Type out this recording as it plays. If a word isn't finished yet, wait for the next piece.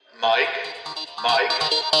Mike,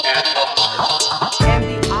 and Oscar. And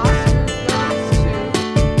the Oscar goes to...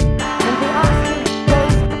 And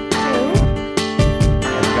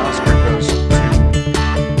the Oscar goes to...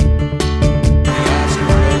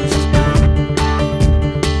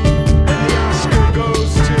 And the Oscar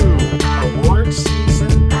goes to... Award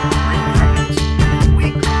season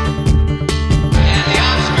weekly. And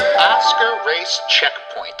the Oscar race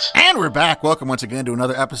checkpoint. And we're back. Welcome once again to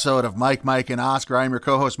another episode of Mike, and Oscar. I'm your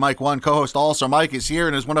co-host, Mike. One co-host also, Mike, is here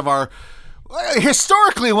and is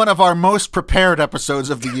historically one of our most prepared episodes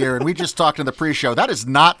of the year. And we just talked in the pre-show. That is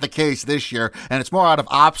not the case this year. And it's more out of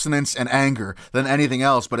obstinance and anger than anything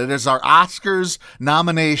else. But it is our Oscars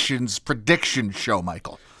nominations prediction show,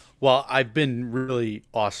 Michael. Well, I've been really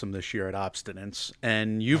awesome this year at obstinance,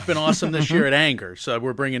 and you've been awesome this year at anger. So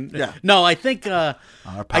we're bringing. Yeah. No, I think Our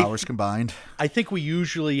powers combined. I think we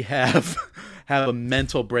usually have a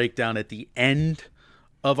mental breakdown at the end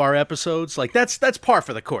of our episodes. Like that's par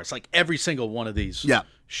for the course. Like every single one of these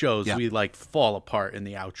shows, we like fall apart in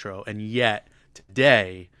the outro, and yet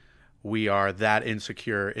today we are that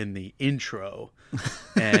insecure in the intro.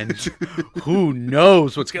 And who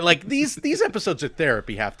knows what's going to, like, these episodes are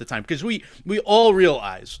therapy half the time, because we all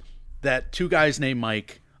realize that two guys named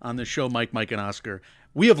Mike on the show, Mike, and Oscar,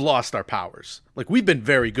 we have lost our powers. Like, we've been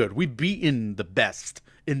very good. We've beaten the best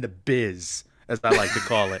in the biz, as I like to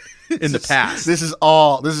call it, in the past. This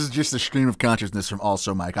is just a stream of consciousness from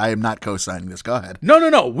Also Mike. I am not co-signing this. Go ahead.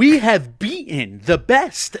 No. We have beaten the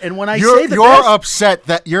best. And when you're say the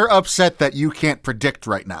best, you're upset that you can't predict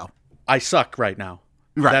right now. I suck right now.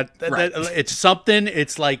 Right, That it's something.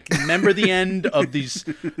 It's like, remember the end of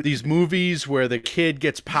these movies where the kid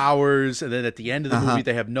gets powers, and then at the end of the movie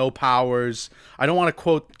they have no powers. I don't want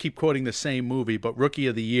to keep quoting the same movie, but Rookie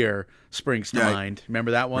of the Year springs to mind.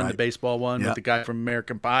 Remember that one, the baseball one with the guy from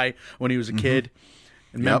American Pie when he was a kid.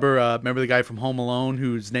 And remember the guy from Home Alone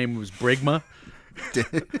whose name was Brigma?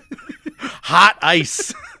 Hot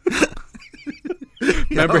Ice.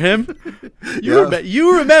 Remember him?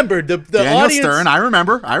 You remembered the Daniel audience. Stern. I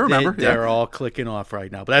remember. They're all clicking off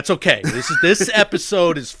right now, but that's okay. This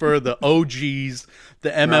episode is for the OGs,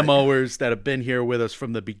 the MMOers that have been here with us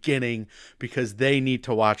from the beginning, because they need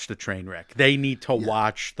to watch the train wreck. They need to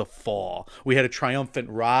watch the fall. We had a triumphant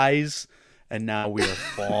rise, and now we are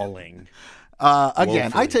falling.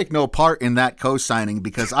 Again, I take no part in that co-signing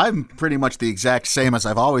because I'm pretty much the exact same as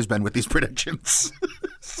I've always been with these predictions.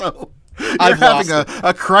 So you're having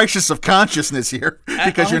a crisis of consciousness here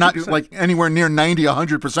because you're not like anywhere near 90,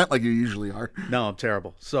 100% like you usually are. No, I'm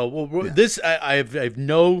terrible. So this, I have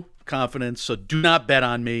no confidence. So do not bet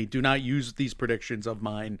on me. Do not use these predictions of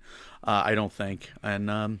mine. I don't think.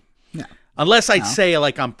 And unless I say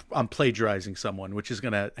like I'm plagiarizing someone, which is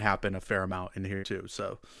going to happen a fair amount in here too.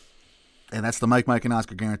 So. And that's the Mike, and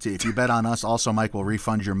Oscar guarantee. If you bet on us, also Mike will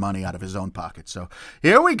refund your money out of his own pocket. So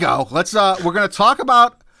here we go. Let's. We're going to talk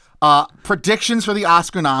about predictions for the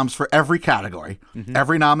Oscar noms for every category,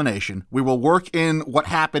 every nomination. We will work in what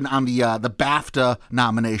happened on the BAFTA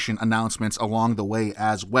nomination announcements along the way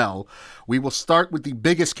as well. We will start with the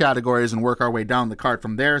biggest categories and work our way down the card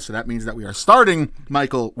from there. So that means that we are starting,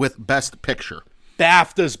 Michael, with Best Picture.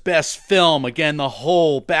 BAFTA's Best Film. Again, the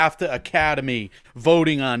whole BAFTA Academy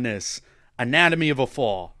voting on this. Anatomy of a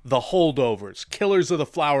Fall, The Holdovers, Killers of the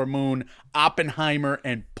Flower Moon, Oppenheimer,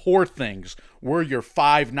 and Poor Things were your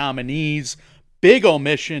 5 nominees. Big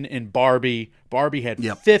omission in Barbie. Barbie had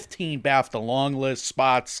 15 BAFTA long list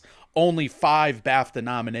spots, only 5 BAFTA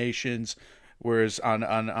nominations, whereas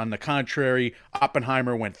on the contrary,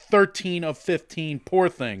 Oppenheimer went 13 of 15. Poor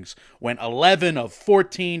Things went 11 of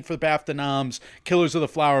 14 for BAFTA noms. Killers of the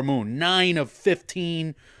Flower Moon, 9 of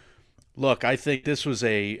 15. Look, I think this was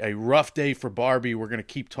a rough day for Barbie. We're going to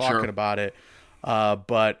keep talking about it.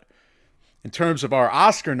 But in terms of our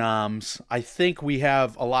Oscar noms, I think we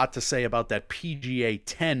have a lot to say about that PGA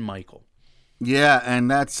 10, Michael. Yeah,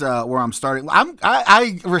 and that's where I'm starting.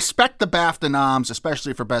 I respect the BAFTA noms,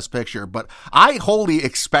 especially for Best Picture, but I wholly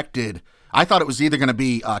expected, I thought it was either going to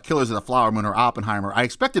be Killers of the Flower Moon or Oppenheimer. I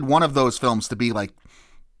expected one of those films to be like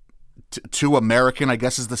too American, I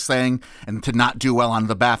guess is the saying, and to not do well on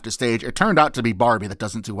the BAFTA stage. It turned out to be Barbie that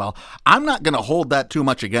doesn't do well. I'm not going to hold that too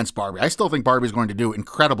much against Barbie. I still think Barbie's going to do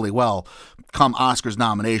incredibly well come Oscars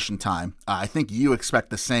nomination time. I think you expect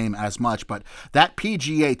the same as much, but that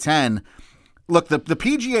PGA 10, look, the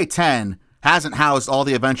PGA 10 hasn't housed all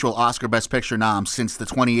the eventual Oscar Best Picture noms since the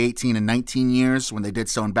 2018 and 19 years when they did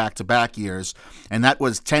so in back-to-back years. And that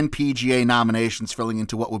was 10 PGA nominations filling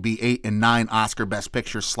into what would be 8 and 9 Oscar Best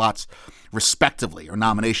Picture slots respectively, or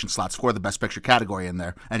nomination slots for the Best Picture category in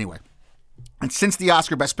there. Anyway, And since the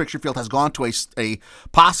Oscar Best Picture field has gone to a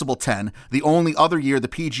possible 10, the only other year the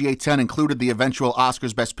PGA 10 included the eventual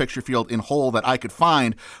Oscars Best Picture field in whole that I could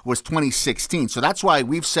find was 2016. So that's why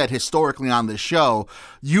we've said historically on this show,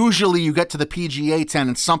 usually you get to the PGA 10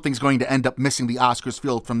 and something's going to end up missing the Oscars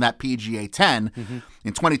field from that PGA 10. Mm-hmm.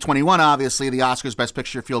 In 2021, obviously, the Oscars Best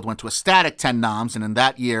Picture field went to a static 10 noms, and in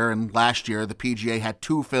that year and last year, the PGA had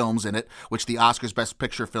 2 films in it, which the Oscars Best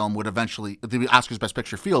Picture field would eventually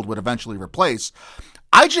replace.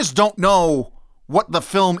 I just don't know what the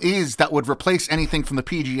film is that would replace anything from the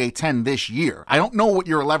PGA 10 this year. I don't know what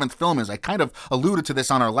your 11th film is. I kind of alluded to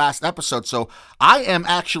this on our last episode, so I am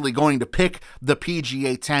actually going to pick the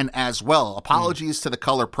PGA 10 as well. Apologies to the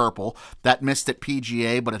color purple. That missed at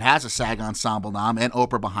PGA, but it has a SAG Ensemble nom and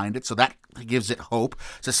Oprah behind it, so that gives it hope.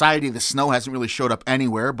 Society of the Snow hasn't really showed up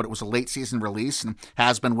anywhere, but it was a late season release and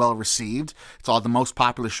has been well received. It's on the most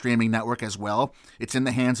popular streaming network as well. It's in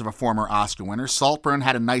the hands of a former Oscar winner. Saltburn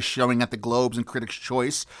had a nice showing at the Globes and Critics'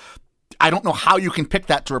 Choice. I don't know how you can pick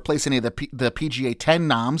that to replace any of the PGA 10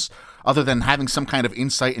 noms other than having some kind of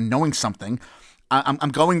insight and knowing something.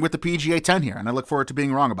 I'm going with the PGA 10 here, and I look forward to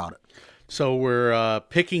being wrong about it. So we're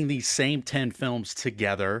picking these same 10 films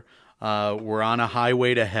together. We're on a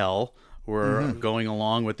highway to hell. We're going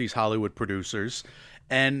along with these Hollywood producers.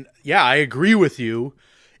 And yeah, I agree with you.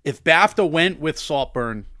 If BAFTA went with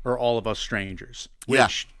Saltburn or All of Us Strangers,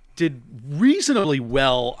 which did reasonably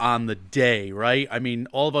well on the day, right? I mean,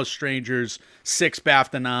 All of Us Strangers, 6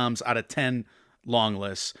 BAFTA noms out of 10 long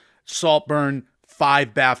lists. Saltburn,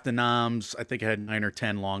 5 BAFTA noms. I think it had 9 or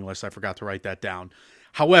 10 long lists. I forgot to write that down.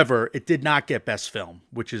 However, it did not get Best Film,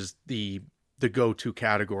 which is the go-to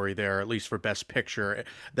category there, at least for Best Picture,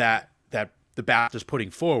 that the BAFTA is putting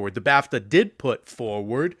forward. The BAFTA did put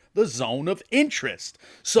forward The Zone of Interest.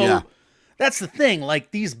 So that's the thing.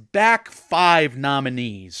 Like, these back 5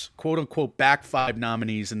 nominees, quote-unquote back 5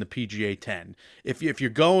 nominees in the PGA 10, if you're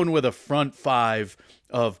going with a front 5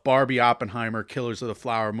 of Barbie, Oppenheimer, Killers of the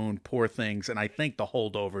Flower Moon, Poor Things, and I think The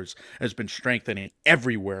Holdovers has been strengthening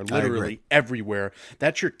everywhere, literally everywhere.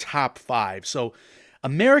 That's your top 5. So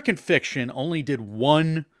American Fiction only did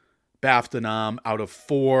 1 BAFTA nom out of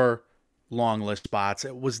 4 long list spots.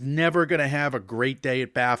 It was never going to have a great day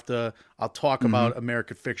at BAFTA. I'll talk about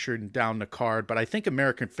American Fiction down the card, but I think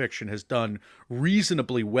American Fiction has done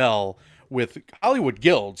reasonably well with Hollywood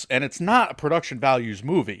Guilds, and it's not a production values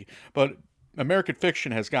movie, but American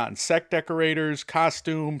Fiction has gotten set decorators,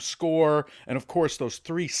 costume, score, and of course those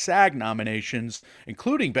 3 SAG nominations,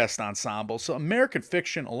 including Best Ensemble. So American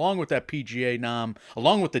Fiction, along with that PGA nom,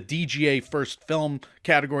 along with the DGA First Film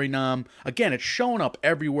category nom, again, it's showing up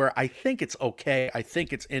everywhere. I think it's okay. I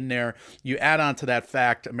think it's in there. You add on to that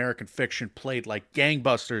fact, American Fiction played like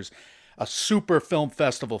gangbusters, a super film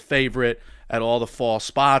festival favorite at all the fall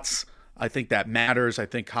spots. I think that matters. I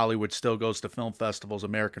think Hollywood still goes to film festivals.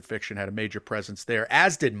 American Fiction had a major presence there,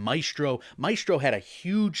 as did Maestro. Maestro had a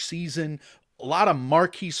huge season, a lot of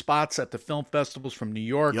marquee spots at the film festivals from New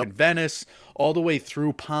York and Venice, all the way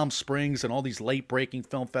through Palm Springs and all these late-breaking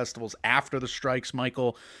film festivals after the strikes,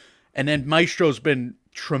 Michael. And then Maestro's been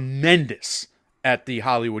tremendous at the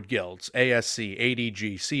Hollywood Guilds, ASC,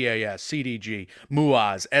 ADG, CAS, CDG,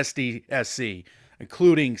 MUAH, SDSC,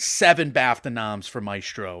 including 7 BAFTA noms for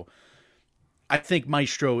Maestro. I think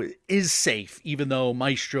Maestro is safe, even though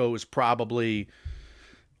Maestro is probably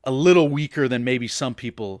a little weaker than maybe some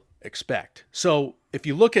people expect. So if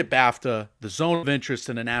you look at BAFTA, The Zone of Interest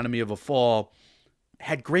and Anatomy of a Fall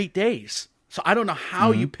had great days. So I don't know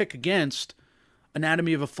how you pick against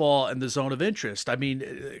Anatomy of a Fall and The Zone of Interest. I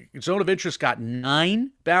mean, Zone of Interest got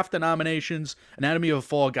 9 BAFTA nominations. Anatomy of a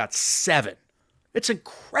Fall got 7. It's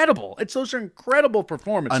incredible. Those are incredible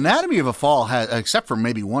performances. Anatomy of a Fall has, except for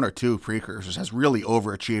maybe 1 or 2 precursors, has really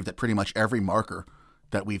overachieved at pretty much every marker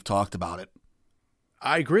that we've talked about it.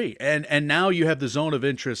 I agree. And now you have The Zone of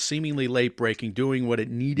Interest seemingly late breaking, doing what it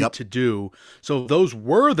needed to do. So those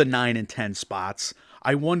were the 9 and 10 spots.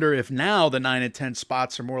 I wonder if now the 9 and 10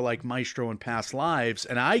 spots are more like Maestro and Past Lives.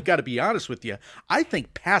 And I got to be honest with you, I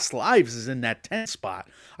think Past Lives is in that 10 spot.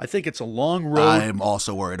 I think it's a long road. I'm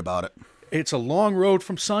also worried about it. It's a long road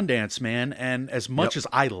from Sundance, man. And as much as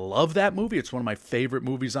I love that movie, it's one of my favorite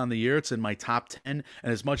movies on the year. It's in my top 10.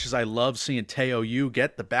 And as much as I love seeing Teo Yu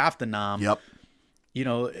get the BAFTA nom, you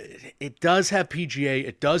know, it does have PGA.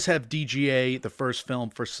 It does have DGA, the first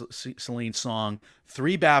film for Celine Song.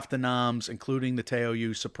 3 BAFTA noms, including the Teo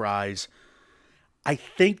Yu surprise. I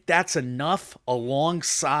think that's enough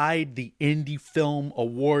alongside the Indie Film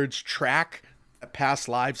Awards track Past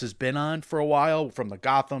Lives has been on for a while, from the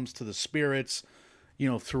Gothams to the Spirits, you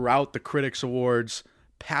know, throughout the Critics Awards.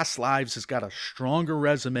 Past Lives has got a stronger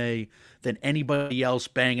resume than anybody else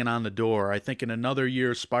banging on the door. I think in another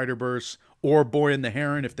year, Spider-Verse or Boy and the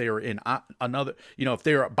Heron, if they were in another, if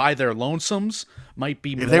they were by their lonesomes, might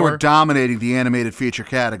be more. If they were dominating the animated feature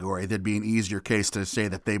category, there'd be an easier case to say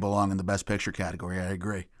that they belong in the Best Picture category. I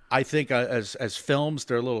agree. I think as films,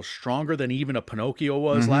 they're a little stronger than even a Pinocchio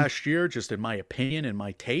was last year, just in my opinion and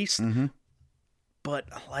my taste. But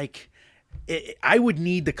I would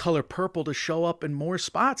need The Color Purple to show up in more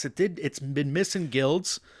spots. It's been missing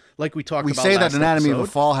guilds, like we talked about. We say last that Anatomy episode. of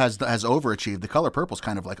a Fall has overachieved. The Color Purple's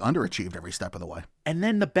kind of underachieved every step of the way. And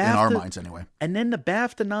then the BAFTA, in our minds, anyway. And then the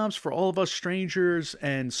BAFTA noms for All of Us Strangers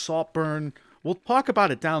and Saltburn. We'll talk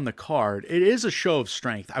about it down the card. It is a show of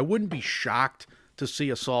strength. I wouldn't be shocked to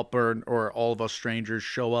see a Saltburn or All of Us Strangers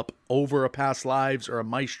show up over a Past Lives or a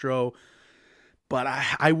Maestro. But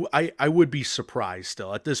I would be surprised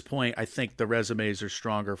still. At this point, I think the resumes are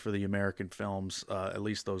stronger for the American films, at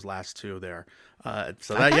least those last two there. I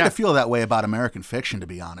kind of feel that way about American Fiction, to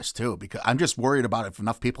be honest, too, because I'm just worried about if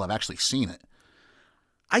enough people have actually seen it.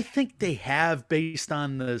 I think they have, based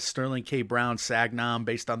on the Sterling K. Brown SAG nom,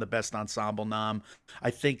 based on the Best Ensemble nom. I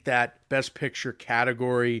think that Best Picture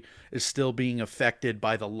category is still being affected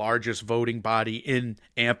by the largest voting body in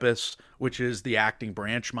AMPAS, which is the acting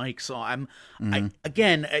branch, Mike. So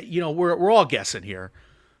we're all guessing here,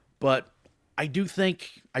 but I do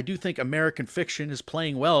think American Fiction is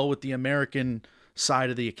playing well with the American side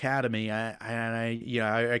of the Academy.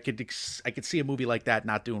 I could see a movie like that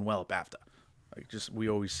not doing well at BAFTA. We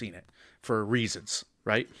always seen it for reasons,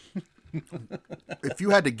 right? If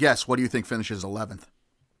you had to guess, what do you think finishes 11th?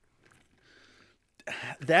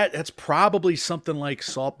 That's probably something like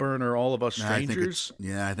Saltburn or All of Us Strangers.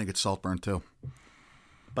 I think it's Saltburn too.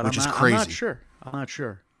 But which is crazy. I'm not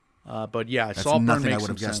sure. But yeah, that's Saltburn nothing makes I would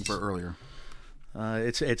have some guessed sense. for earlier.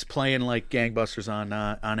 It's playing like gangbusters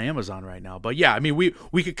on Amazon right now. But yeah, I mean,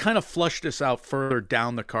 we could kind of flush this out further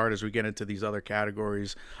down the card as we get into these other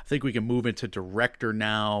categories. I think we can move into director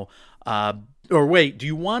now. Or wait, do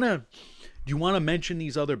you want to mention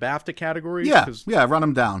these other BAFTA categories? Yeah, run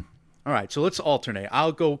them down. All right, so let's alternate.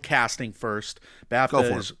 I'll go casting first.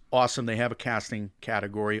 BAFTA is awesome. They have a casting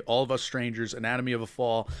category. All of Us Strangers, Anatomy of a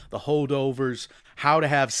Fall, The Holdovers, How to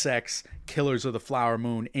Have Sex, Killers of the Flower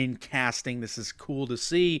Moon in casting. This is cool to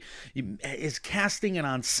see. Is casting an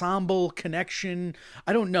ensemble connection?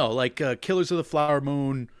 I don't know. Killers of the Flower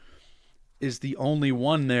Moon is the only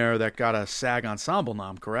one there that got a SAG Ensemble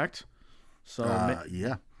nom, correct? So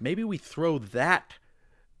yeah. Maybe we throw that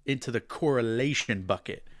into the correlation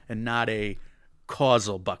bucket and not a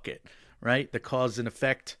causal bucket, right? The cause and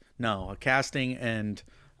effect. No, a casting and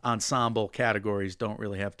ensemble categories don't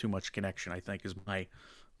really have too much connection, I think, is my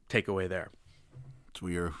takeaway there. It's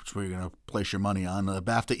where you're going to place your money on. The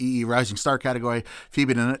BAFTA EE Rising Star category,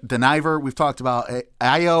 Phoebe Deniver. We've talked about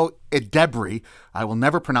Ayo Edebri. I will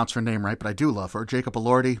never pronounce her name right, but I do love her. Jacob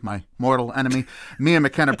Elordi, my mortal enemy. Mia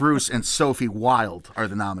McKenna Bruce and Sophie Wilde are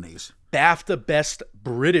the nominees. BAFTA Best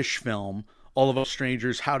British Film, All of Us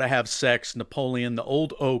Strangers, How to Have Sex, Napoleon, The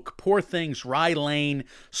Old Oak, Poor Things, Rye Lane,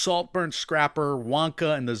 Saltburn, Scrapper,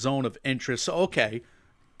 Wonka, and The Zone of Interest. So, okay,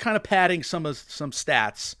 kind of padding some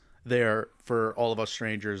stats there for All of Us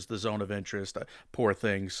Strangers, The Zone of Interest, Poor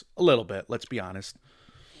Things, a little bit, let's be honest.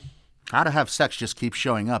 How to Have Sex just keeps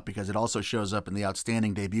showing up because it also shows up in the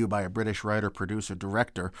outstanding debut by a British writer, producer,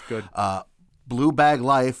 director. Good. Blue Bag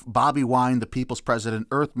Life, Bobby Wine, The People's President,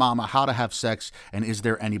 Earth Mama, How to Have Sex, and Is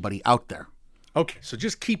There Anybody Out There? Okay, so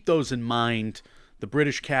just keep those in mind. The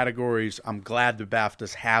British categories, I'm glad the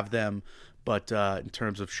BAFTAs have them, but in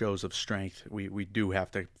terms of shows of strength, we do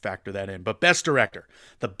have to factor that in. But Best Director,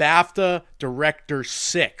 the BAFTA Director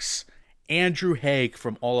 6, Andrew Haigh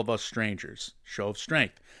from All of Us Strangers, show of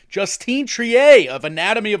strength. Justine Triet of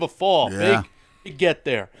Anatomy of a Fall, Yeah. big get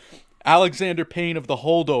there. Alexander Payne of The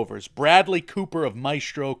Holdovers, Bradley Cooper of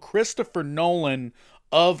Maestro, Christopher Nolan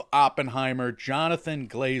of Oppenheimer, Jonathan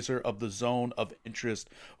Glazer of The Zone of Interest,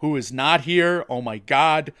 who is not here. Oh my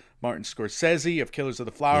God. Martin Scorsese of Killers of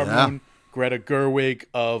the Flower Moon, Greta Gerwig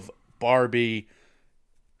of Barbie.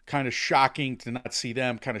 Kind of shocking to not see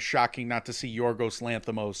them. Kind of shocking not to see Yorgos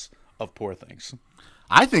Lanthimos of Poor Things.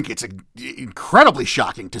 I think it's incredibly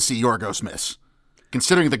shocking to see Yorgos miss,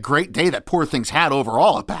 considering the great day that Poor Things had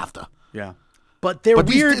overall at BAFTA. Yeah. But they're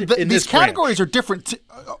weird in these this categories branch. are different.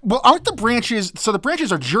 Well, aren't the branches... So the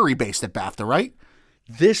branches are jury-based at BAFTA, right?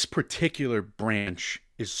 This particular branch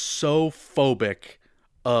is so phobic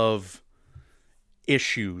of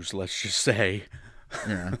issues, let's just say.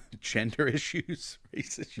 Yeah. Gender issues,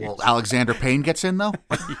 race issues. Well, Alexander Payne gets in, though?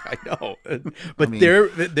 Yeah, I know. But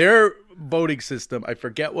their voting system, I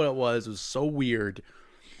forget what it was so weird.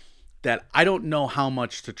 that I don't know how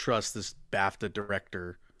much to trust this BAFTA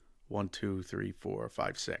director. 1, 2, 3, 4,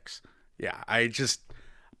 5, 6. Yeah,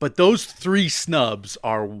 but those 3 snubs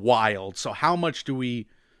are wild. So how much do we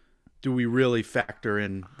really factor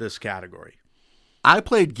in this category? I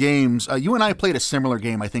played games. You and I played a similar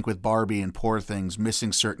game, I think, with Barbie and Poor Things,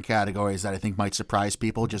 missing certain categories that I think might surprise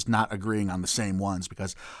people, just not agreeing on the same ones,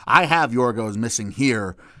 because I have Yorgos missing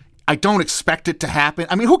here. I don't expect it to happen.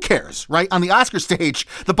 I mean, who cares, right? On the Oscar stage,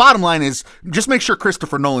 the bottom line is just make sure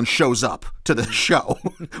Christopher Nolan shows up to the show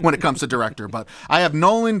when it comes to director. But I have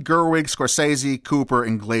Nolan, Gerwig, Scorsese, Cooper,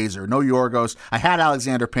 and Glazer. No Yorgos. I had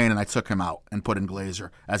Alexander Payne, and I took him out and put in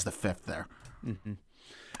Glazer as the 5th there. Mm-hmm.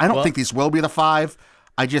 I don't think these will be the 5.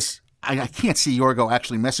 I can't see Yorgo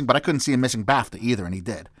actually missing, but I couldn't see him missing BAFTA either, and he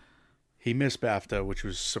did. He missed BAFTA, which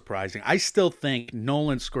was surprising. I still think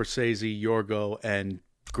Nolan, Scorsese, Yorgo, and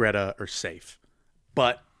Greta are safe.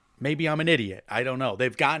 But maybe I'm an idiot. I don't know.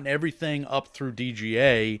 They've gotten everything up through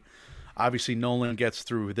DGA. Obviously, Nolan gets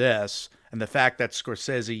through this. And the fact that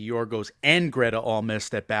Scorsese, Yorgos, and Greta all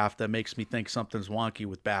missed at BAFTA makes me think something's wonky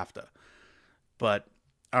with BAFTA. But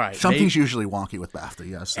all right. Something's usually wonky with BAFTA,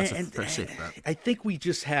 yes. That's a fair safe bet. I think we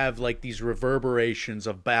just have like these reverberations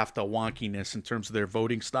of BAFTA wonkiness in terms of their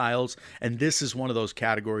voting styles. And this is one of those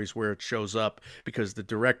categories where it shows up because the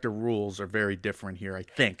director rules are very different here, I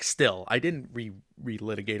think. Still, I didn't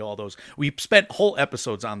relitigate all those. We spent whole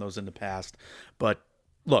episodes on those in the past. But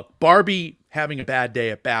look, Barbie having a bad day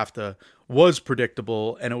at BAFTA was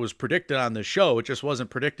predictable, and it was predicted on the show. It just wasn't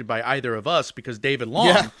predicted by either of us because David Long...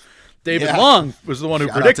 Yeah. Long was the one who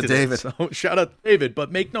predicted it. So shout out to David.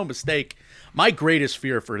 But make no mistake, my greatest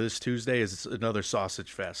fear for this Tuesday is another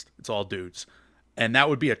sausage fest. It's all dudes. And that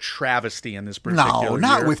would be a travesty in this particular year. No,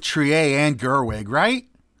 not with Trier and Gerwig, right?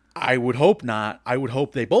 I would hope not. I would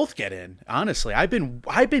hope they both get in. Honestly, I've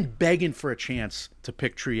been begging for a chance to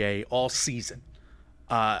pick Trier all season.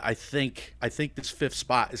 I think this 5th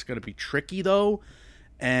spot is going to be tricky, though.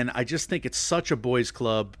 And I just think it's such a boys'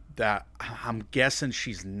 club that I'm guessing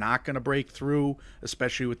she's not going to break through,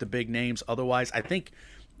 especially with the big names. Otherwise, I think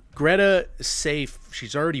Greta is safe.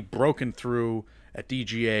 She's already broken through at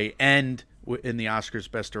DGA and in the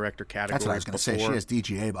Oscars Best Director category. That's what I was going to say. She has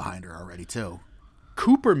DGA behind her already, too.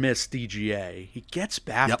 Cooper missed DGA. He gets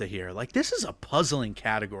BAFTA here. Like, this is a puzzling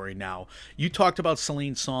category now. You talked about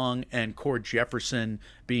Celine Song and Cord Jefferson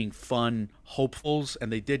being fun hopefuls,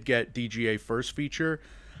 and they did get DGA First Feature.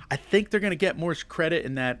 I think they're going to get more credit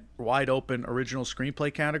in that wide open original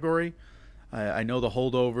screenplay category. I know the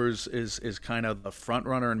Holdovers is kind of the front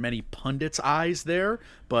runner in many pundits' eyes there,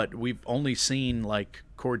 but we've only seen like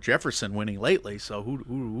Cord Jefferson winning lately, so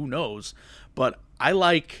who knows? But I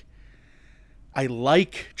like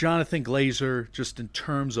Jonathan Glazer just in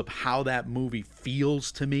terms of how that movie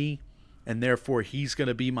feels to me, and therefore he's going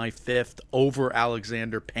to be my 5th over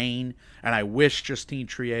Alexander Payne. And I wish Justine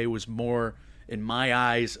Trier was more, in my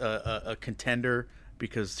eyes, a contender,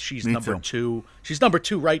 because she's number 2. She's number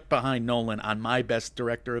 2 right behind Nolan on my Best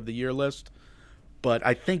Director of the Year list. But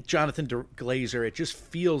I think Jonathan Glazer, it just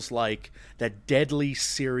feels like that deadly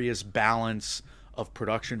serious balance of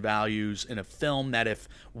production values in a film that if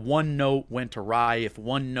one note went awry, if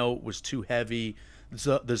one note was too heavy,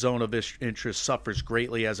 the zone of interest suffers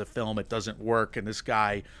greatly as a film. It doesn't work, and this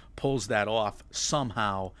guy pulls that off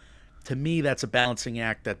somehow. To me, that's a balancing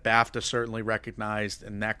act that BAFTA certainly recognized,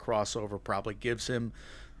 and that crossover probably gives him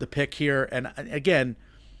the pick here. And again,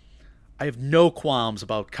 I have no qualms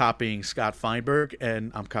about copying Scott Feinberg,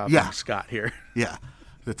 and I'm copying Scott here. Yeah,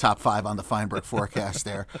 the top 5 on the Feinberg forecast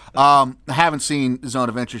there. I haven't seen Zone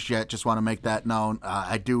of Interest yet. Just want to make that known.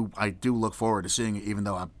 I do look forward to seeing it, even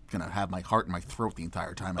though I'm going to have my heart in my throat the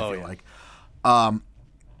entire time, I feel like.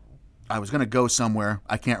 I was going to go somewhere.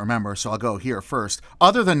 I can't remember, so I'll go here first.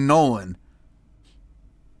 Other than Nolan,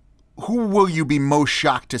 who will you be most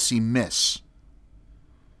shocked to see miss?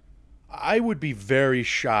 I would be very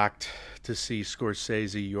shocked to see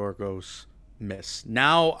Scorsese, Yorgos miss.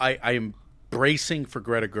 Now I am bracing for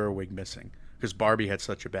Greta Gerwig missing because Barbie had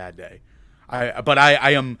such a bad day. But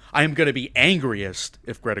I am going to be angriest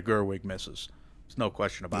if Greta Gerwig misses. There's no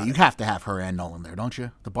question about it. You have to have her and Nolan there, don't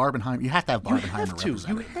you? The Barbenheimer. You have to have Barbenheimer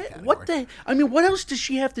represented. What else does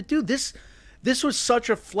she have to do? This was such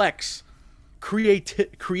a flex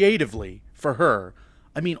creatively for her.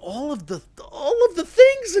 I mean, all of the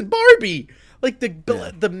things in Barbie, like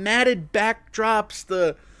the matted backdrops,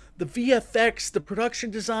 the VFX, the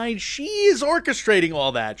production design. She is orchestrating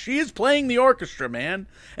all that. She is playing the orchestra, man.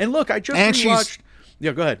 And look, I just rewatched.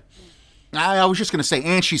 Yeah, go ahead. I was just going to say,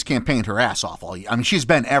 and she's campaigned her ass off all year. I mean, she's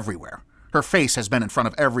been everywhere. Her face has been in front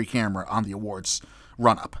of every camera on the awards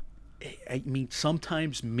run-up. I mean,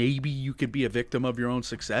 sometimes maybe you could be a victim of your own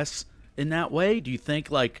success in that way. Do you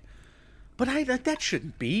think like? But that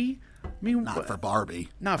shouldn't be. I mean, Not for Barbie.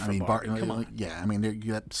 Not for Barbie. Come on. Yeah, I mean,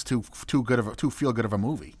 that's too feel good of a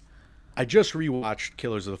movie. I just rewatched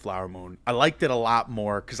Killers of the Flower Moon. I liked it a lot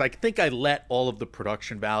more because I think I let all of the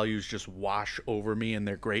production values just wash over me in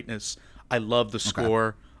their greatness. I love the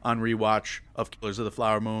score on rewatch of Killers of the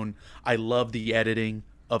Flower Moon. I love the editing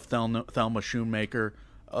of Thelma Schoonmaker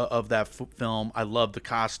of that film. I love the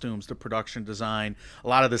costumes, the production design. A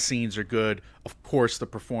lot of the scenes are good. Of course, the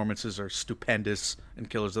performances are stupendous in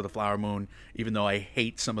Killers of the Flower Moon, even though I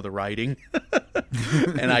hate some of the writing.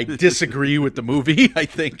 And I disagree with the movie. I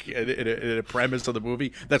think in the premise of the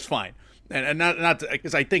movie, that's fine. And not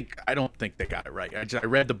because I don't think they got it right. I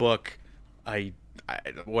read the book.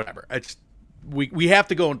 Whatever. We have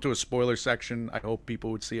to go into a spoiler section. I hope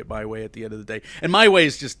people would see it my way at the end of the day. And my way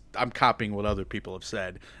is just I'm copying what other people have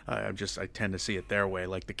said. I tend to see it their way.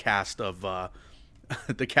 Like the cast of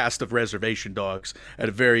Reservation Dogs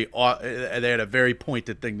had they had a very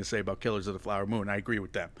pointed thing to say about Killers of the Flower Moon. I agree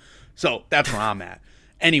with them. So that's where I'm at.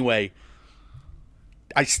 Anyway,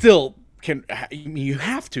 I still can. You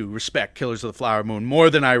have to respect Killers of the Flower Moon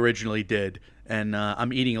more than I originally did. And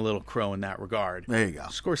I'm eating a little crow in that regard. There you go.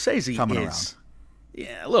 Scorsese Coming is,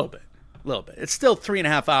 yeah, a little bit. It's still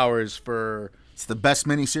 3.5 hours for. It's the best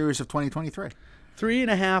miniseries of 2023.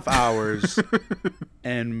 3.5 hours,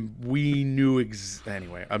 and we knew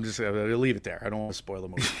anyway. I'm just gonna leave it there. I don't want to spoil the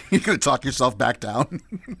movie. You're gonna talk yourself back down.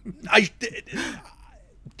 I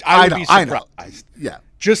would be surprised. I know. Yeah.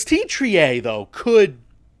 Justine Triet though could.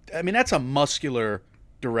 I mean, that's a muscular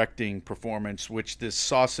directing performance, which this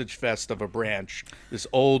sausage fest of a branch, this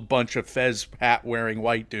old bunch of fez hat wearing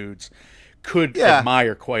white dudes, could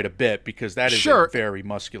admire quite a bit, because that is a very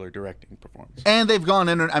muscular directing performance. And they've gone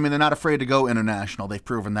they're not afraid to go international. They've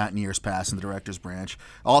proven that in years past in the director's branch.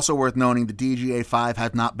 Also worth noting, the DGA 5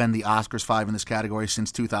 has not been the Oscars 5 in this category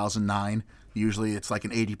since 2009. Usually it's like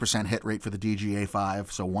an 80% hit rate for the DGA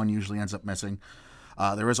 5, so one usually ends up missing.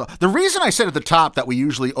 The reason I said at the top that we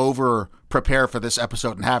usually over prepare for this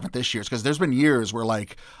episode and haven't this year is because there's been years where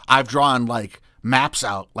like I've drawn like maps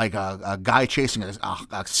out, like a guy chasing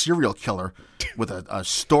a serial killer with a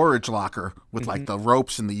storage locker with like the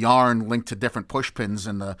ropes and the yarn linked to different push pins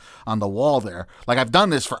on the wall there. Like I've done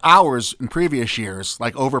this for hours in previous years,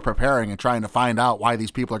 like over preparing and trying to find out why these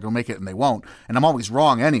people are going to make it and they won't. And I'm always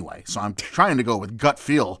wrong anyway. So I'm trying to go with gut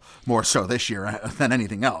feel more so this year than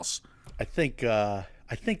anything else. I think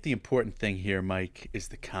the important thing here, Mike, is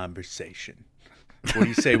the conversation. What do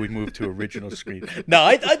you say we move to original screen? No,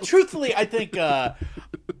 I truthfully, I think that's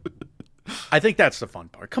the fun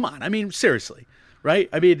part. Come on, I mean, seriously, right?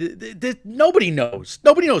 I mean, nobody knows.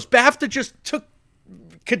 Nobody knows. BAFTA just took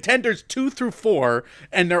contenders 2 through 4,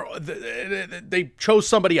 and they chose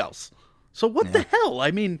somebody else. So what the hell?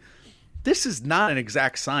 I mean, this is not an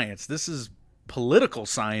exact science. This is political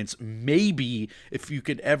science, maybe, if you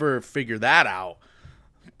could ever figure that out.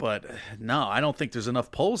 But no, I don't think there's enough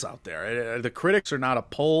polls out there. The critics are not a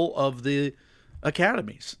poll of the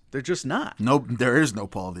academies. They're just not. No, there is no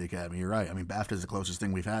poll of the Academy. You're right. I mean, BAFTA is the closest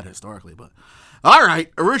thing we've had historically. But all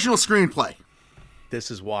right, original screenplay. This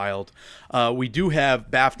is wild. We do have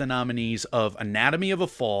BAFTA nominees of Anatomy of a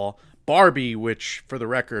Fall, Barbie, which, for the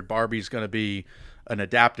record, Barbie's going to be an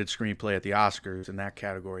adapted screenplay at the Oscars in that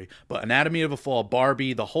category. But Anatomy of a Fall,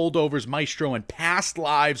 Barbie, The Holdovers, Maestro, and Past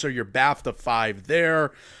Lives are your BAFTA 5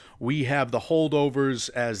 there. We have The Holdovers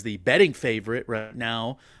as the betting favorite right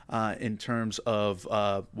now in terms of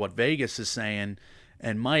what Vegas is saying.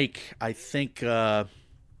 And Mike, I think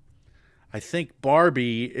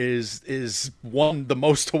Barbie is won the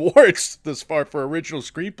most awards thus far for original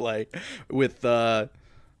screenplay with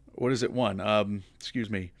what is it won? Excuse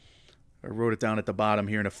me. I wrote it down at the bottom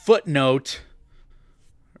here in a footnote.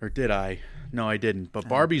 Or did I? No, I didn't. But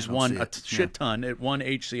Barbie's won a shit ton. It won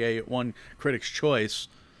HCA. It won Critics' Choice.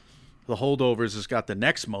 The Holdovers has got the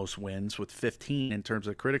next most wins with 15 in terms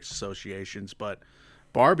of Critics Associations. But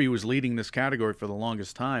Barbie was leading this category for the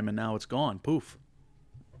longest time, and now it's gone. Poof.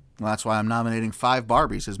 Well, that's why I'm nominating 5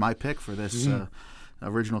 Barbies as my pick for this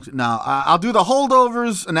original. Now, I'll do The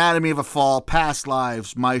Holdovers, Anatomy of a Fall, Past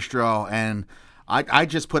Lives, Maestro, and I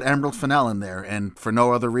just put Emerald Fennell in there, and for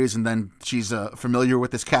no other reason than she's familiar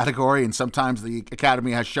with this category, and sometimes the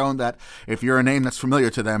Academy has shown that if you're a name that's familiar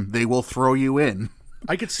to them, they will throw you in.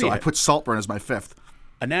 I could see so it. I put Saltburn as my 5th.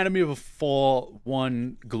 Anatomy of a Fall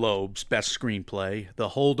won Globes, Best Screenplay. The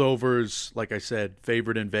Holdovers, like I said,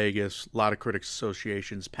 favored in Vegas, a lot of Critics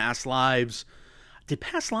Associations. Past Lives, did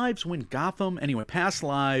Past Lives win Gotham? Anyway, Past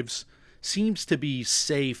Lives seems to be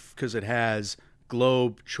safe because it has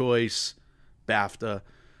Globe, Choice, BAFTA,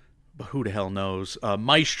 but who the hell knows?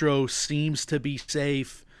 Maestro seems to be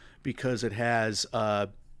safe because it has,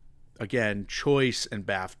 again, Choice and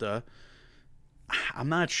BAFTA. I'm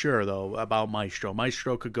not sure, though, about Maestro.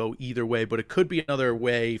 Maestro could go either way, but it could be another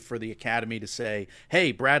way for the Academy to say,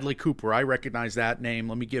 hey, Bradley Cooper, I recognize that name.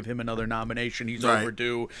 Let me give him another nomination. He's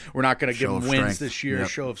overdue. We're not going to give him wins strength. this year. Yep.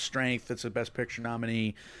 Show of strength. That's a Best Picture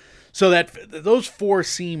nominee. So that those four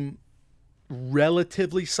seem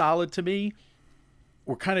relatively solid to me.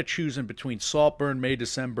 We're kind of choosing between Saltburn, May,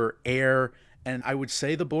 December, Air, and I would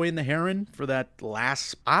say The Boy and the Heron for that last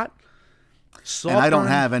spot. And I don't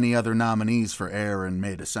have any other nominees for Air and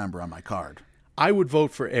May December on my card. I would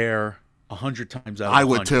vote for Air 100 times out of 100. I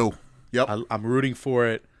would too. Yep. I'm rooting for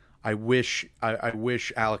it. I wish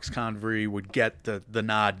Alex Convery would get the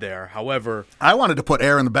nod there. However, I wanted to put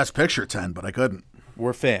Air in the Best Picture 10, but I couldn't.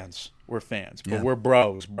 we're fans. But Yeah. we're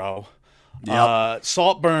bros, bro. Yep.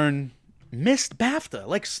 Saltburn missed BAFTA.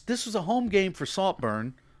 Like, this was a home game for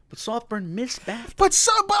Saltburn, but Saltburn missed BAFTA. But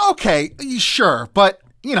okay, sure, but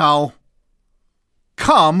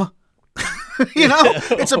come.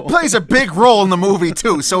 It plays a big role in the movie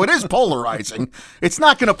too, so it is polarizing. It's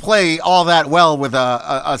not going to play all that well with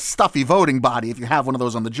a stuffy voting body if you have one of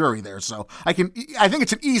those on the jury there. So I think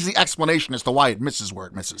it's an easy explanation as to why it misses where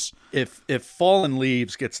it misses. If Fallen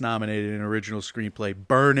Leaves gets nominated in original screenplay,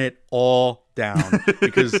 burn it all down,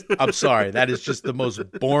 because I'm sorry, that is just the most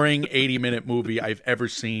boring 80-minute movie I've ever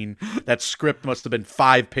seen. That script must have been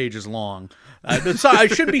 5 pages long. So I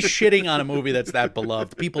shouldn't be shitting on a movie that's that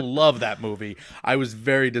beloved. People love that movie. I was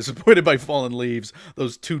very disappointed by Fallen Leaves.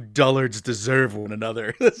 Those two dullards deserve one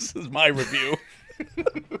another. This is my review.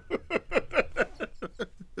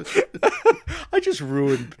 I just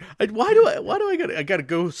ruined. Why do I gotta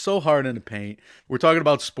go so hard in the paint? We're talking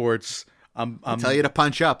about sports. I'm Tell you to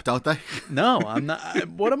punch up, don't they? No, I'm not.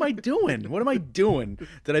 What am I doing?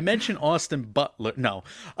 Did I mention Austin Butler? No.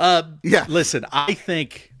 Yeah. Listen, I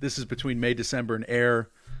think this is between May, December, and Air.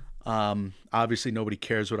 Obviously, nobody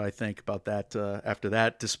cares what I think about that after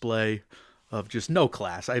that display of just no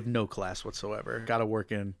class. I have no class whatsoever. Got to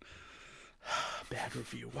work in. Bad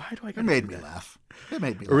review. Why do I? It made me laugh.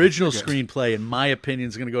 Original You're good. screenplay, in my opinion,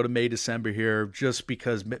 is going to go to May, December here, just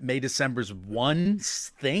because May, December's one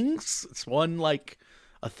things. It's one like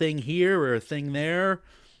a thing here or a thing there,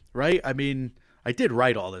 right? I mean, I did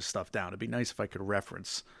write all this stuff down. It'd be nice if I could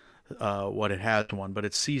reference what it has one, but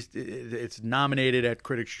it's nominated at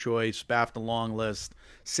Critics' Choice, BAFTA long list,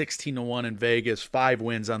 16-1 in Vegas, 5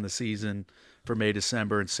 wins on the season for May,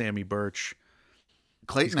 December, and Sammy Birch.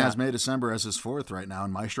 Clayton has May December as his 4th right now,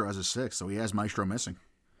 and Maestro as his 6th, so he has Maestro missing.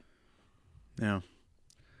 Yeah.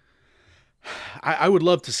 I would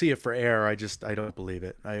love to see it for Air. I don't believe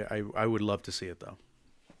it. I would love to see it, though.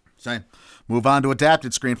 Same. Move on to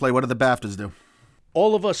adapted screenplay. What did the BAFTAs do?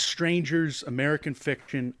 All of Us Strangers, American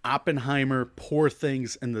Fiction, Oppenheimer, Poor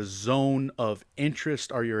Things, and The Zone of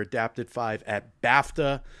Interest are your adapted 5 at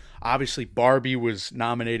BAFTA. Obviously, Barbie was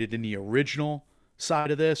nominated in the original side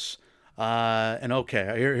of this. And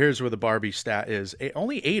okay, here's where the Barbie stat is.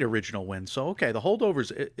 Only 8 original wins. So, okay, the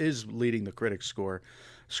holdovers is leading the critics score.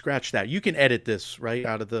 Scratch that. You can edit this, right,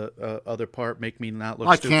 out of the other part, make me not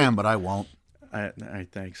look stupid. I can, but I won't.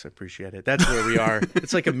 Thanks. I appreciate it. That's where we are.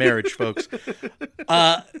 It's like a marriage, folks.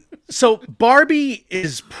 So Barbie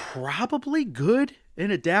is probably good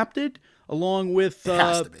and adapted, along with It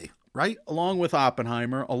has to be, right? along with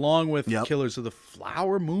Oppenheimer, along with Killers of the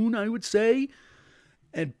Flower Moon, I would say,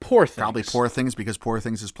 and Poor Things. Probably Poor Things, because Poor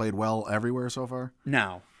Things has played well everywhere so far.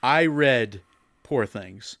 Now, I read Poor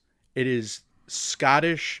Things. It is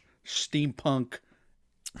Scottish steampunk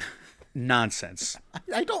nonsense.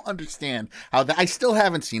 I don't understand how that. I still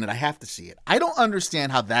haven't seen it. I have to see it. I don't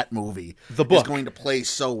understand how that movie The book. is going to play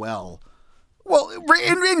so well. Well,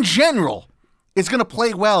 in general, it's going to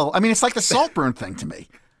play well. I mean, it's like the Saltburn thing to me.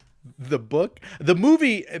 The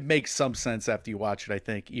movie, it makes some sense after you watch it, I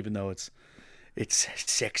think, even though it's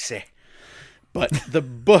sexy. But the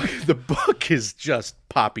book is just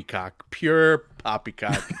poppycock, pure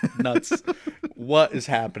poppycock nuts. What is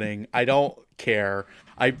happening? I don't care.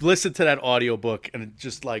 I listened to that audiobook and it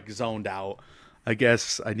just like zoned out. I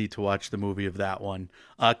guess I need to watch the movie of that one.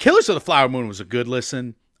 Killers of the Flower Moon was a good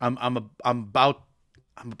listen. I'm about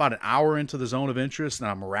an hour into the Zone of Interest and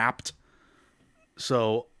I'm wrapped.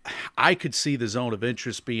 So I could see the Zone of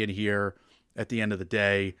Interest being here at the end of the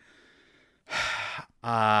day.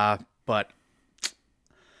 But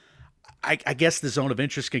I guess the Zone of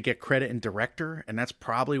Interest could get credit in director, and that's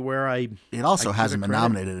probably where It also I give hasn't it been credit.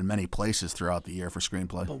 nominated in many places throughout the year for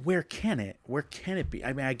screenplay. But where can it be?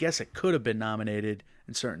 I mean, I guess it could have been nominated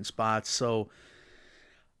in certain spots. So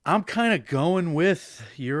I'm kind of going with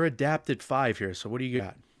your adapted 5 here. So what do you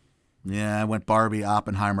got? Yeah, I went Barbie,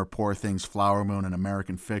 Oppenheimer, Poor Things, Flower Moon, and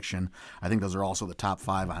American Fiction. I think those are also the top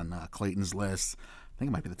 5 on Clayton's list. I think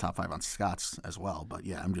it might be the top 5 on Scott's as well. But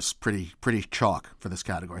yeah, I'm just pretty chalk for this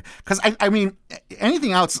category. Because, I mean,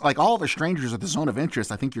 anything else, like All of Us Strangers at the Zone of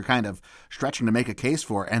Interest, I think you're kind of stretching to make a case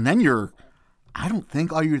for. And then I don't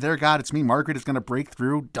think Are You There, God? It's Me, Margaret is going to break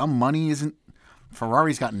through. Dumb Money isn't.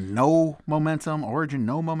 Ferrari's got no momentum. Origin,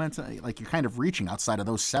 no momentum. Like, you're kind of reaching outside of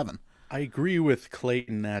those 7. I agree with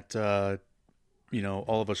Clayton that,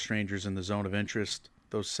 All of Us Strangers in the Zone of Interest,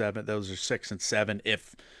 those are 6 and 7,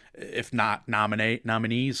 if not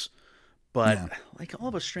nominees. But Yeah. like All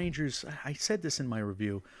of Us Strangers, I said this in my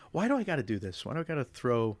review. Why do I got to do this? Why do I got to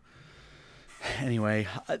throw? Anyway,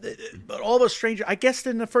 but All of Us Strangers, I guessed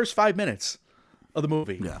in the first 5 minutes of the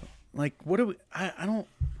movie. Yeah. Like, what do we? I don't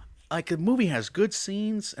like. The movie has good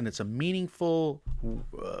scenes and it's a meaningful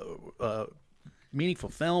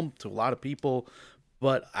film to a lot of people,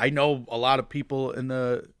 but I know a lot of people in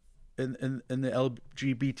the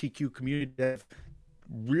LGBTQ community that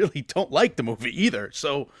really don't like the movie either.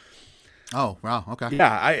 So, Oh, wow. Okay.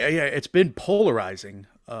 yeah, it's been polarizing.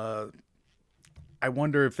 I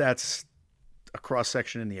wonder if that's a cross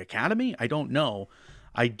section in the Academy. I don't know.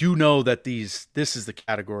 I do know that this is the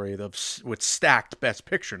category with stacked Best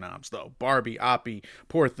Picture noms, though. Barbie, Oppie,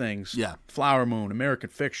 Poor Things, Yeah. Flower Moon, American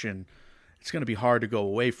Fiction. It's going to be hard to go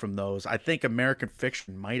away from those. I think American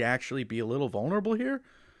Fiction might actually be a little vulnerable here.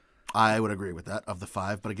 I would agree with that of the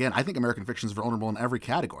 5. But again, I think American Fiction is vulnerable in every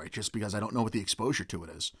category just because I don't know what the exposure to it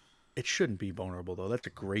is. It shouldn't be vulnerable, though. That's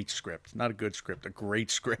a great script. Not a good script, a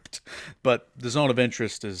great script. But the Zone of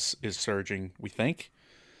Interest is surging, we think.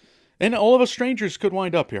 And All of Us Strangers could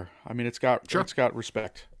wind up here. I mean, it's got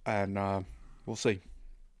respect. And we'll see.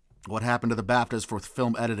 What happened to the BAFTAs for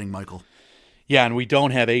film editing, Michael? Yeah, and we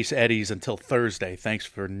don't have Ace Eddies until Thursday. Thanks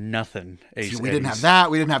for nothing, Ace We Eddies. didn't have that.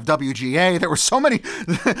 We didn't have WGA. There were so many.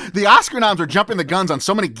 The Oscar noms were jumping the guns on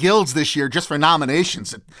so many guilds this year just for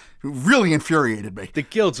nominations. It really infuriated me. The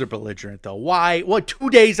guilds are belligerent, though. Why? What, 2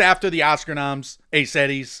 days after the Oscar noms? Ace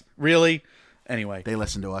Eddies? Really? Anyway. They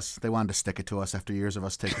listened to us. They wanted to stick it to us after years of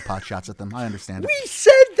us taking pot shots at them. I understand it. We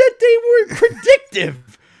said that they were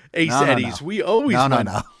predictive, Ace Eddies. No. We always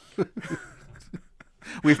No.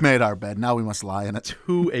 We've made our bed. Now we must lie in it.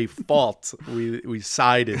 To a fault, we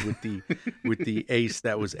sided with the ace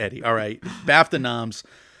that was Eddie. All right, BAFTA noms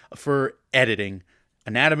for editing: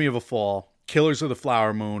 Anatomy of a Fall, Killers of the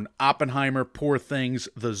Flower Moon, Oppenheimer, Poor Things,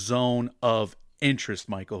 The Zone of Interest.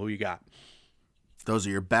 Michael, who you got? Those are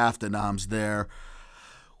your BAFTA noms there.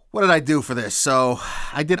 What did I do for this? So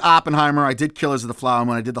I did Oppenheimer. I did Killers of the Flower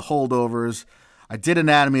Moon. I did The Holdovers. I did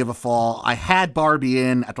Anatomy of a Fall. I had Barbie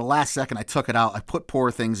in. At the last second, I took it out. I put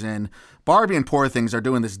Poor Things in. Barbie and Poor Things are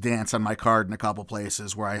doing this dance on my card in a couple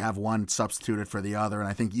places where I have one substituted for the other, and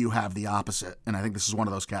I think you have the opposite. And I think this is one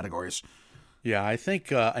of those categories. Yeah, I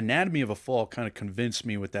think Anatomy of a Fall kind of convinced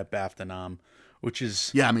me with that BAFTA nom, which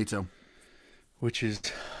is Yeah, me too.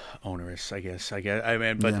 onerous, I guess. But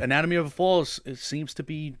Anatomy of a Fall it seems to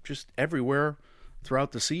be just everywhere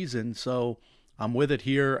throughout the season. So I'm with it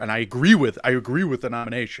here, and I agree with the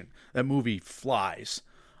nomination. That movie flies.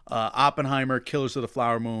 Oppenheimer, Killers of the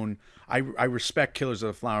Flower Moon. I respect Killers of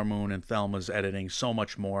the Flower Moon and Thelma's editing so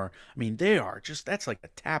much more. I mean, that's like a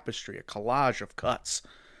tapestry, a collage of cuts.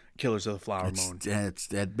 Killers of the Flower Moon.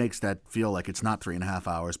 It makes that feel like it's not 3.5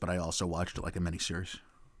 hours, but I also watched it like a miniseries.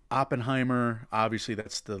 Oppenheimer, obviously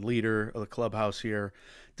that's the leader of the clubhouse here.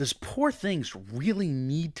 Does Poor Things really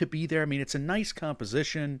need to be there? I mean, it's a nice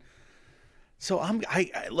composition. So I'm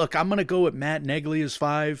going to go with Matt Neglia's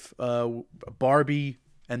 5, Barbie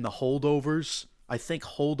and The Holdovers. I think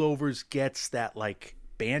Holdovers gets that like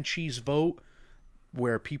Banshees vote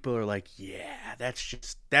where people are like, yeah, that's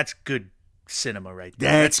good cinema right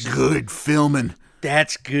there. That's good filming.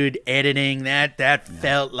 That's good editing. That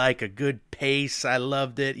felt like a good pace. I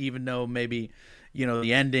loved it, even though maybe,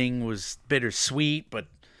 the ending was bittersweet, but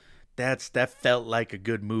that felt like a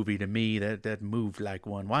good movie to me. That moved like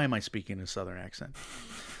one. Why am I speaking in a Southern accent?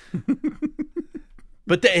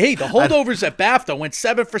 But the Holdovers at BAFTA went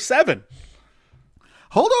 7 for 7.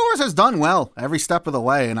 Holdovers has done well every step of the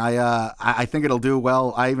way, and I think it'll do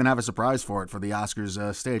well. I even have a surprise for it for the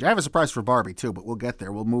Oscars stage. I have a surprise for Barbie, too, but we'll get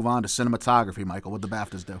there. We'll move on to cinematography, Michael. What the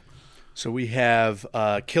BAFTAs do? So we have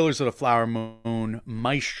Killers of the Flower Moon,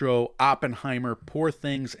 Maestro, Oppenheimer, Poor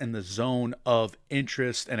Things, and The Zone of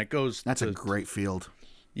Interest. And it goes That's a great field.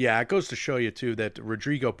 Yeah, it goes to show you, too, that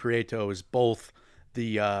Rodrigo Prieto is both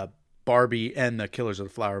the Barbie and the Killers of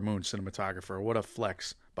the Flower Moon cinematographer. What a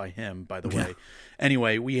flex by him, by the way.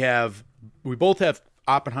 Anyway, we both have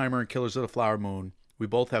Oppenheimer and Killers of the Flower Moon. We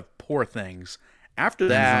both have Poor Things. After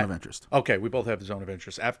And that, Zone of Interest. okay, we both have the Zone of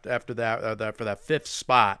Interest. After that, for that fifth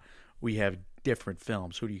spot, we have different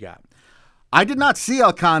films. Who do you got? I did not see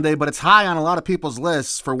El Conde, but it's high on a lot of people's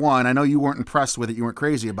lists, for one. I know you weren't impressed with it. You weren't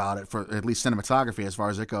crazy about it, for at least cinematography as far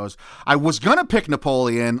as it goes. I was going to pick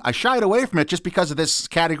Napoleon. I shied away from it just because of this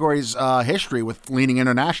category's history with leaning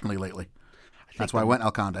internationally lately. That's why I went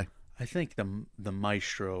El Conde. I think the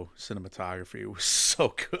Maestro cinematography was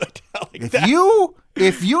so good.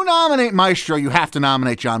 If you nominate Maestro, you have to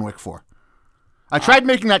nominate John Wick 4. I tried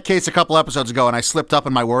making that case a couple episodes ago, and I slipped up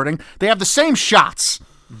in my wording. They have the same shots.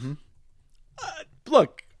 Mm-hmm.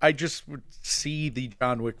 Look, I just would see the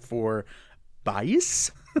John Wick 4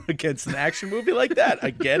 bias against an action movie like that.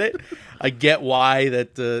 I get it. I get why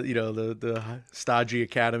that the stodgy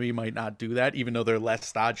Academy might not do that, even though they're less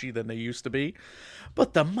stodgy than they used to be.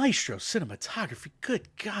 But the Maestro cinematography, good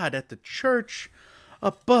God, at the church,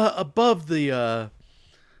 above the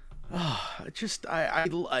I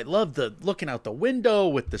love the looking out the window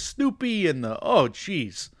with the Snoopy and the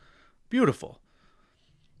geez, beautiful.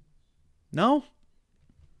 No,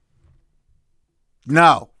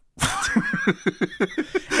 no,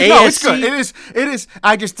 it's good. It is.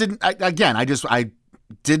 I just didn't. I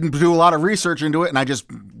didn't do a lot of research into it, and I just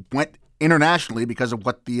went internationally because of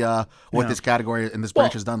what this category and this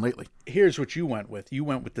branch has done lately. Here's what you went with. You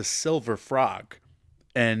went with the Silver Frog.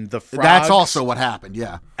 And the frogs, that's also what happened,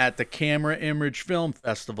 yeah. At the Camera Image Film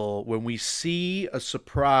Festival, when we see a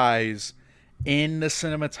surprise in the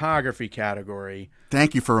cinematography category.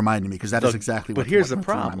 Thank you for reminding me, because that is exactly what went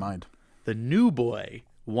through my mind. The New Boy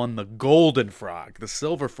won the Golden Frog. The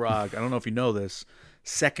Silver Frog, I don't know if you know this,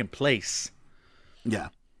 second place. Yeah.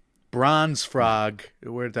 Bronze Frog,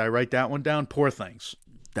 where did I write that one down? Poor Things.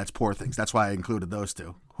 That's Poor Things. That's why I included those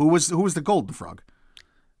two. Who was the Golden Frog?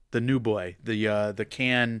 The New Boy, the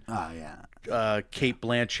Cannes, Kate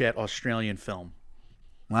Blanchett Australian film.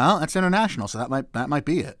 Well, that's international, so that might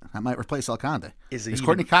be it. That might replace El Conde. Is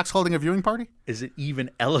Courtney Cox holding a viewing party? Is it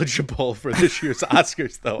even eligible for this year's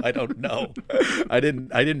Oscars? Though I don't know. I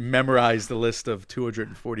didn't memorize the list of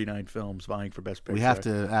 249 films vying for Best Picture. We have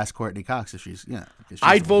to ask Courtney Cox if she's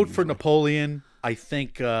I'd vote for Napoleon. I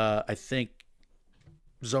think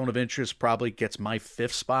Zone of Interest probably gets my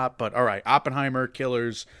fifth spot, but all right, Oppenheimer,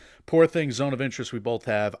 Killers, Poor Things, Zone of Interest we both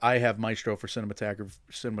have. I have Maestro for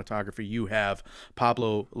cinematography. You have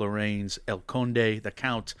Pablo Larraín's El Conde, The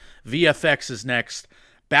Count. VFX is next.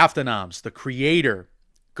 BAFTA noms, The Creator,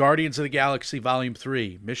 Guardians of the Galaxy Volume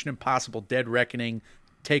 3, Mission Impossible Dead Reckoning,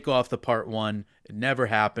 Take Off the Part 1, It Never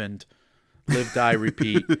Happened, Live, Die,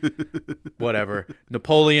 Repeat, whatever.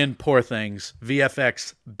 Napoleon, Poor Things,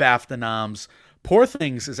 VFX, BAFTA noms. Poor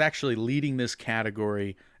Things is actually leading this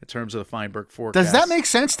category in terms of the Feinberg forecast. Does that make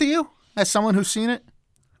sense to you, as someone who's seen it?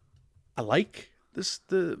 I like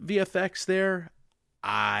the VFX there.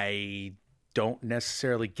 I don't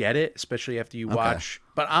necessarily get it, especially after you watch.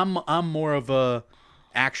 But I'm more of a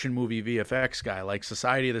action movie VFX guy, like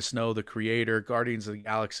Society of the Snow, The Creator, Guardians of the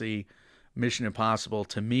Galaxy, Mission Impossible.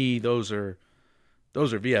 To me, those are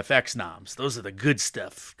VFX noms. Those are the good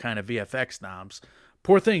stuff kind of VFX noms.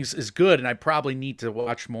 Poor Things is good, and I probably need to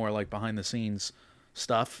watch more like behind the scenes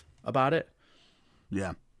stuff about it.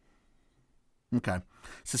 Yeah. Okay.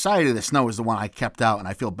 Society of the Snow is the one I kept out, and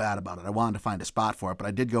I feel bad about it. I wanted to find a spot for it, but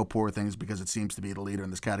I did go Poor Things because it seems to be the leader in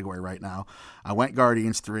this category right now. I went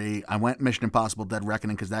Guardians 3. I went Mission Impossible Dead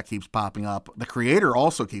Reckoning because that keeps popping up. The Creator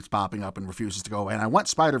also keeps popping up and refuses to go away. And I went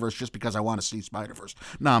Spider-Verse just because I want to see Spider-Verse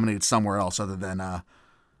nominated somewhere else other than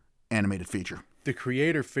animated feature. The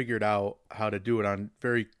Creator figured out how to do it on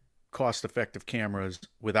very cost-effective cameras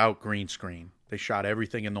without green screen. They shot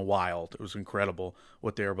everything in the wild. It was incredible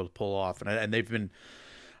what they were able to pull off. And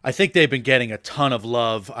I think they've been getting a ton of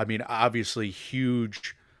love. I mean, obviously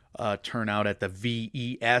huge turnout at the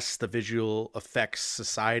VES, the Visual Effects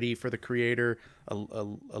Society for The Creator,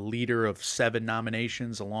 a leader of 7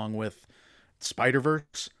 nominations along with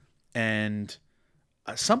Spider-Verse. And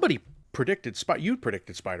somebody predicted, you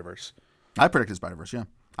predicted Spider-Verse. I predicted Spider-Verse, yeah.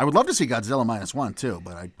 I would love to see Godzilla -1, too,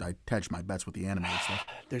 but I hedged my bets with the animated stuff.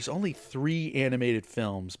 There's only 3 animated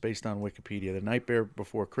films based on Wikipedia. The Nightmare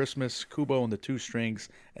Before Christmas, Kubo and the Two Strings,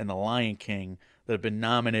 and The Lion King that have been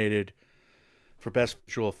nominated for Best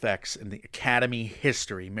Visual Effects in the Academy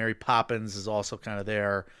history. Mary Poppins is also kind of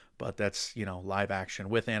there, but that's, live action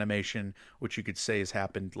with animation, which you could say has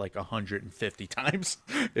happened like 150 times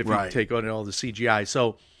if you take on all the CGI.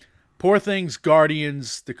 So Poor Things,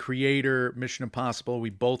 Guardians, The Creator, Mission Impossible. We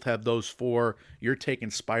both have those 4. You're taking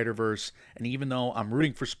Spider-Verse. And even though I'm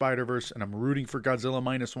rooting for Spider-Verse and I'm rooting for Godzilla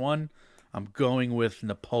 -1, I'm going with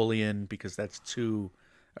Napoleon because that's too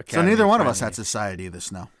So neither one of us friendly. had Society of the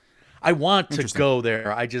Snow. I want to Interesting. go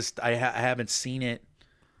there. I haven't seen it.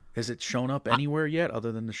 Has it shown up anywhere yet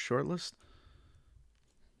other than the shortlist?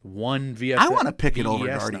 One VFX. I want to pick it over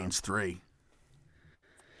VES Guardians 3.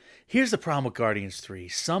 Here's the problem with Guardians 3.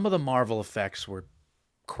 Some of the Marvel effects were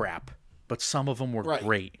crap, but some of them were Right.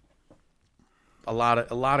 great. A lot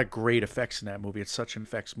of great effects in that movie. It's such an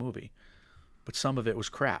effects movie. But some of it was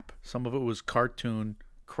crap. Some of it was cartoon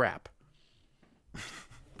crap.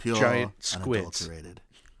 Pure Giant squids. unadulterated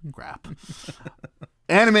crap.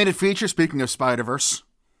 Animated feature, speaking of Spider-Verse.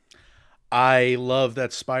 I love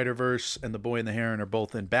that Spider-Verse and The Boy and the Heron are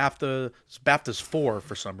both in BAFTA. BAFTA's 4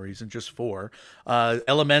 for some reason, just 4.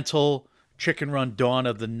 Elemental, Chicken Run, Dawn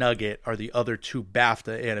of the Nugget are the other 2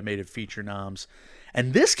 BAFTA animated feature noms.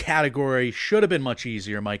 And this category should have been much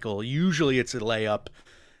easier, Michael. Usually it's a layup.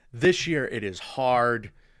 This year it is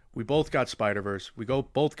hard. We both got Spider-Verse. We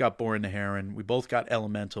both got Boy and the Heron. We both got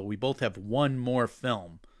Elemental. We both have one more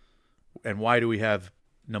film. And why do we have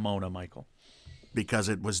Nimona, Michael? Because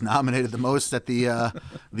it was nominated the most at the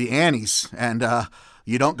Annies, and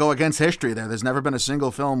you don't go against history there. There's never been a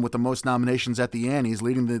single film with the most nominations at the Annies,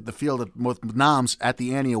 leading the field of most noms at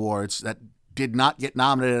the Annie Awards that did not get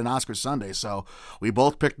nominated on Oscar Sunday. So we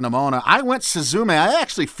both picked Nimona. I went Suzume. I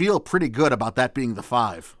actually feel pretty good about that being the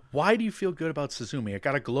 5. Why do you feel good about Suzume? It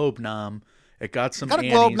got a Globe nom. It got some Got a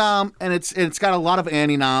Annies. Globe nom, and it's got a lot of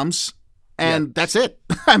Annie noms. And that's it.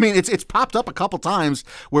 I mean, it's popped up a couple times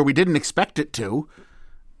where we didn't expect it to.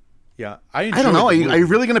 Yeah, I don't know. Are you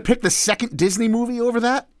really going to pick the second Disney movie over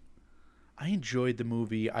that? I enjoyed the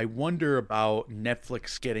movie. I wonder about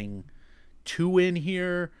Netflix getting 2 in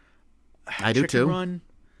here. I do too.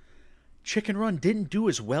 Chicken Run didn't do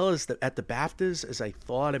as well as at the BAFTAs as I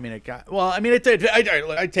thought. I mean, it got well. I mean, it did.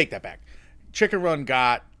 I take that back. Chicken Run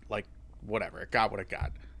got like whatever. It got what it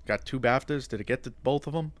got. Got 2 BAFTAs. Did it get to both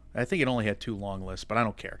of them? I think it only had 2 long lists, but I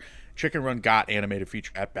don't care. Chicken Run got animated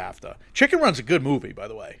feature at BAFTA. Chicken Run's a good movie, by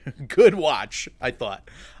the way. Good watch, I thought,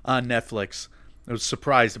 on Netflix. I was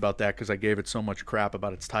surprised about that because I gave it so much crap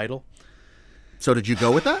about its title. So did you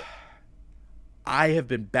go with that? I have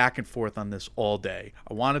been back and forth on this all day.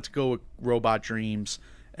 I wanted to go with Robot Dreams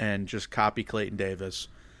and just copy Clayton Davis.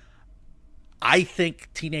 I think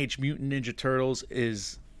Teenage Mutant Ninja Turtles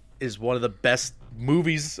is one of the best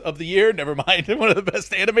movies of the year. Never mind, one of the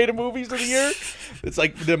best animated movies of the year. It's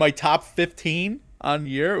like they're my top 15 on the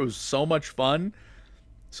year. It was so much fun.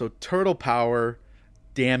 So Turtle Power,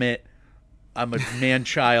 damn it. I'm a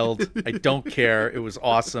man-child. I don't care. It was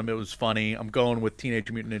awesome. It was funny. I'm going with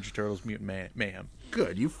Teenage Mutant Ninja Turtles Mutant Mayhem.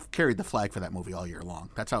 Good. You've carried the flag for that movie all year long.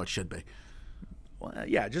 That's how it should be. Well,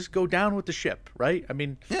 yeah, just go down with the ship, right? I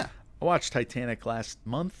mean, Yeah. I watched Titanic last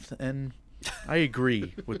month, and I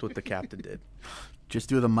agree with what the captain did. Just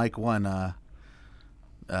do the Mike 1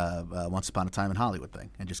 Once Upon a Time in Hollywood thing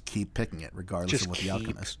and just keep picking it regardless Just of what the keep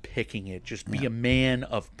outcome is. picking it. Just be a man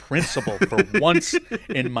of principle for once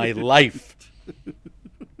in my life.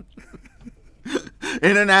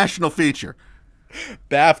 International feature.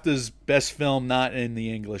 BAFTA's best film not in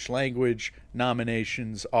the English language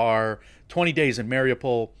nominations are 20 Days in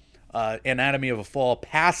Mariupol, Anatomy of a Fall,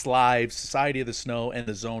 Past Lives, Society of the Snow, and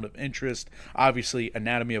The Zone of Interest. Obviously,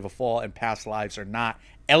 Anatomy of a Fall and Past Lives are not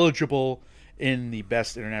eligible in the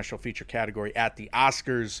Best International Feature category at the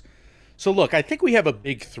Oscars. So, look, I think we have a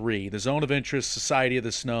big 3. The Zone of Interest, Society of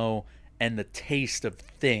the Snow, and The Taste of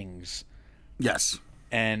Things. Yes.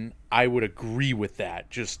 And I would agree with that,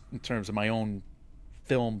 just in terms of my own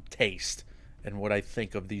film taste and what I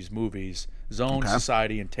think of these movies. Zone,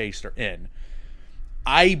 Society, and Taste are in.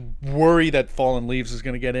 I worry that Fallen Leaves is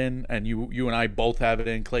going to get in, and you and I both have it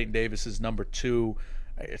in. Clayton Davis is number 2.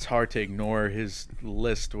 It's hard to ignore his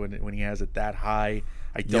list when he has it that high.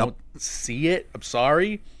 I don't see it. I'm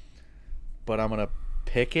sorry, but I'm going to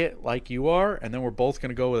pick it like you are, and then we're both going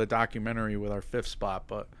to go with a documentary with our 5th spot,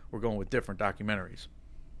 but we're going with different documentaries.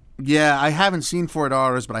 Yeah, I haven't seen Four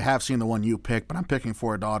Daughters, but I have seen the one you picked. But I'm picking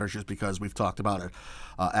Four Daughters just because we've talked about it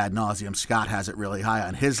ad nauseum. Scott has it really high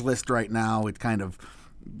on his list right now. It kind of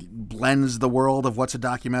blends the world of what's a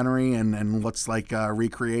documentary and what's like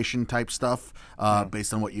recreation type stuff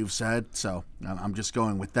based on what you've said. So I'm just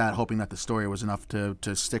going with that, hoping that the story was enough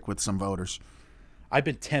to stick with some voters. I've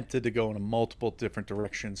been tempted to go in multiple different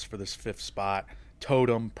directions for this 5th spot.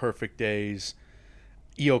 Totem, Perfect Days,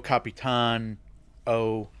 Io Capitan,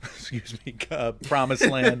 Promised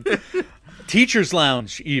Land, Teacher's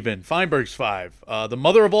Lounge, even Feinberg's 5, The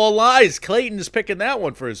Mother of All Lies. Clayton is picking that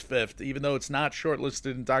one for his 5th, even though it's not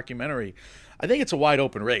shortlisted in documentary. I think it's a wide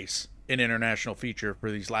open race in international feature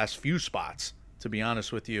for these last few spots. To be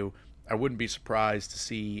honest with you, I wouldn't be surprised to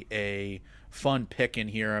see a fun pick in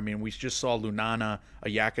here. I mean, we just saw Lunana, A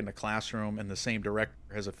Yak in the Classroom, and the same director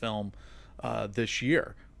has a film this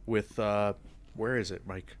year with where is it,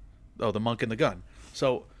 Mike? Oh, The Monk and the Gun.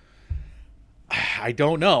 So I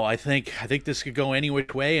don't know. I think this could go any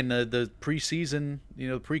which way, and the preseason,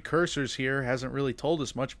 the precursors here hasn't really told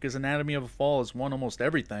us much because Anatomy of a Fall has won almost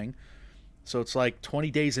everything. So it's like 20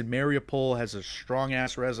 Days in Mariupol has a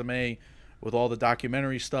strong-ass resume with all the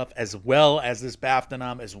documentary stuff, as well as this BAFTA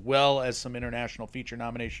nom, as well as some international feature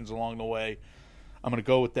nominations along the way. I'm going to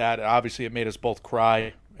go with that. Obviously, it made us both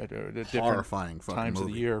cry at different Horrifying times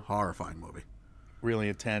movie. of the year. Horrifying movie. Really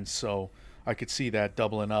intense. So I could see that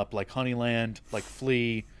doubling up, like Honeyland, like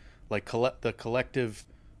Flea, like the Collective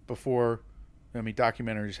before. I mean,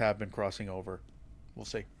 documentaries have been crossing over. We'll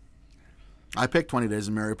see. I picked 20 Days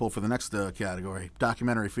in Mariupol for the next category,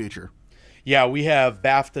 documentary feature. Yeah, we have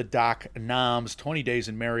BAFTA doc noms, 20 Days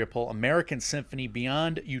in Mariupol, American Symphony,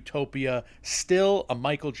 Beyond Utopia, still a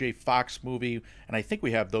Michael J. Fox movie, and I think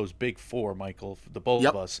we have those big four, Michael, the both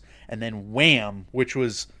of us, and then Wham, which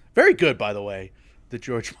was very good, by the way, the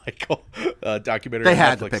George Michael documentary. They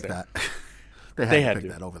had Netflix to pick there. that. They had to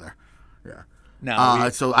pick that over there. Yeah. No,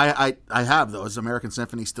 so I have those, American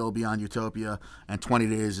Symphony, still Beyond Utopia, and 20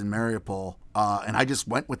 Days in Mariupol, and I just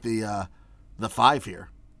went with the five here.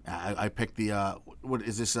 I picked the what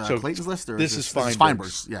is this Clayton's list or this is Feinberg's?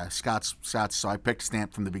 Feinberg's. Yeah, Scott's. So I picked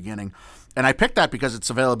Stamp from the beginning, and I picked that because it's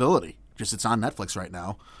availability. Just it's on Netflix right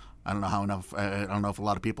now. I don't know if a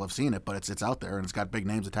lot of people have seen it, but it's out there and it's got big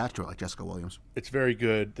names attached to it, like Jessica Williams. It's very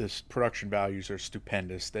good. This production values are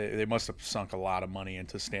stupendous. They must have sunk a lot of money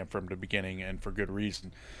into Stamp from the beginning, and for good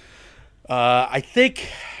reason. I think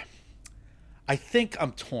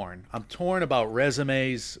I'm torn. I'm torn about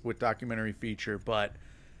resumes with documentary feature, but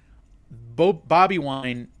Bobby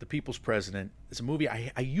Wine, The People's President, is a movie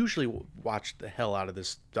I usually watch the hell out of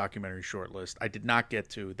this documentary shortlist. I did not get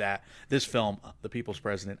to this film, The People's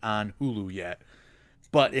President, on Hulu yet.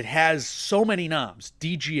 But it has so many noms.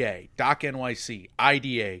 DGA, Doc NYC,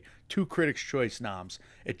 IDA, 2 Critics' Choice noms.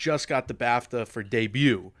 It just got the BAFTA for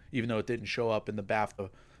debut, even though it didn't show up in the BAFTA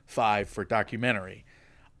 5 for documentary.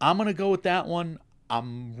 I'm going to go with that one.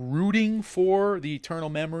 I'm rooting for The Eternal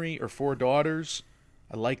Memory or Four Daughters.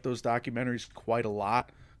 I like those documentaries quite a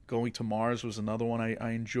lot. Going to Mars was another one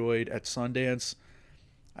I enjoyed at Sundance.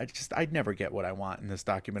 I'd never get what I want in this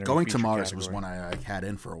documentary. Going to Mars category. was one I had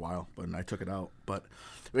in for a while, but I took it out. But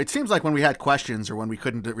it seems like when we had questions or when we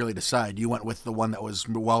couldn't really decide, you went with the one that was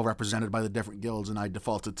well represented by the different guilds, and I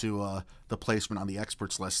defaulted to the placement on the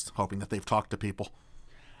experts list, hoping that they've talked to people.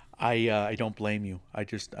 I don't blame you. I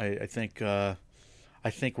think we're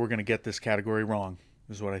going to get this category wrong.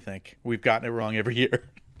 Is what I think. We've gotten it wrong every year.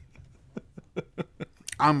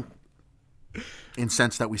 I'm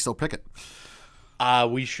incensed that we still pick it.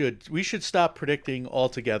 We should stop predicting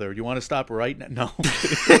altogether. You want to stop right now? No.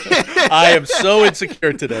 I am so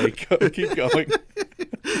insecure today. Keep going.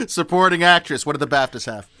 Supporting actress. What do the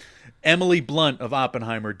BAFTAs have? Emily Blunt of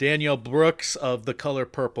Oppenheimer, Danielle Brooks of The Color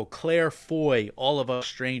Purple, Claire Foy, All of Us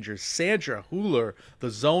Strangers, Sandra Hüller, The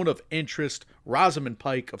Zone of Interest, Rosamund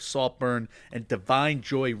Pike of Saltburn, and Divine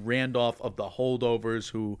Joy Randolph of The Holdovers,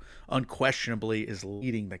 who unquestionably is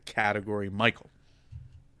leading the category. Michael.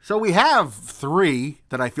 So we have 3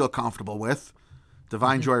 that I feel comfortable with.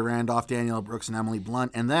 Divine Joy Randolph, Danielle Brooks, and Emily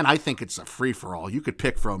Blunt. And then I think it's a free-for-all. You could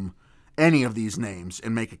pick from any of these names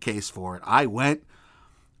and make a case for it. I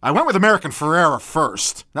went with American Ferrera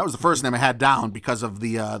first. That was the first name I had down because of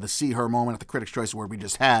the see her moment at the Critics' Choice Award we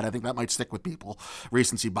just had. I think that might stick with people.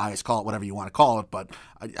 Recency bias, call it whatever you want to call it. But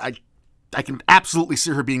I can absolutely see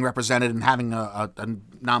her being represented and having a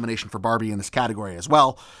nomination for Barbie in this category as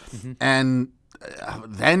well. Mm-hmm. And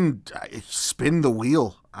then spin the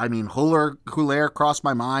wheel. I mean, Huller crossed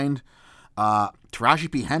my mind.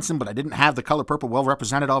 Taraji P. Henson, but I didn't have The Color Purple well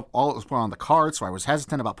represented all on the card, so I was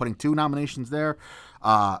hesitant about putting 2 nominations there.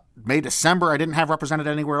 May December, I didn't have represented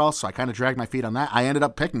anywhere else, so I kind of dragged my feet on that. I ended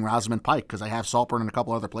up picking Rosamund Pike because I have Saltburn in a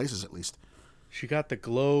couple other places at least. She got the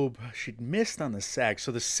Globe. She'd missed on the SAG.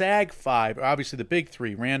 So the SAG 5, obviously the big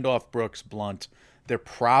 3, Randolph, Brooks, Blunt, they're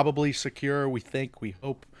probably secure, we think, we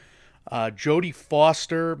hope. Jodie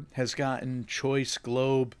Foster has gotten Choice,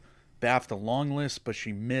 Globe, BAFTA long list, but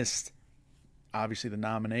she missed, obviously, the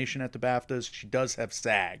nomination at the BAFTAs. She does have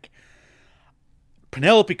SAG.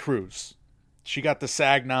 Penelope Cruz, she got the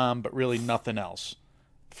SAG nom, but really nothing else.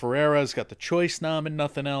 Ferrera's got the Choice nom and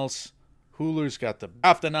nothing else. Hüller's got the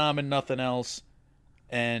BAFTA nom and nothing else.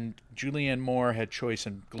 And Julianne Moore had Choice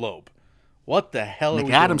and Globe. What the hell are we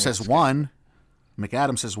doing? McAdams has won.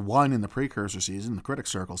 McAdams has won in the precursor season, the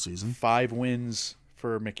Critics Circle season. 5 wins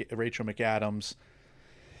for Rachel McAdams.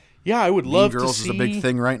 Yeah, I would love to Girls see. is a big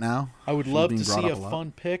thing right now. I would She's love being to brought see up a lot.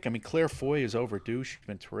 fun pick. I mean, Claire Foy is overdue. She's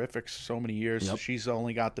been terrific so many years. So Yep. she's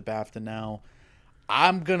only got the BAFTA now.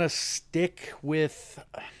 I'm gonna stick with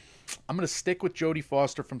Jodie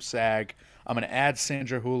Foster from SAG. I'm gonna add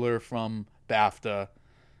Sandra Hüller from BAFTA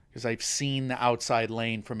because I've seen the outside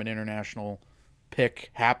lane from an international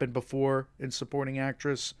pick happen before in supporting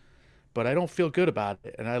actress. But I don't feel good about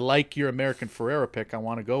it. And I like your American Ferrera pick. I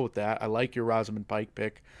want to go with that. I like your Rosamund Pike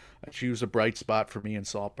pick. She was a bright spot for me in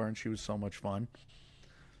Saltburn. She was so much fun.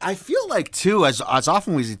 I feel like, too, as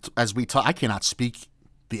often as we talk, I cannot speak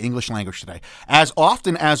the English language today. As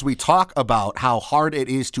often as we talk about how hard it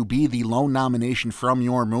is to be the lone nomination from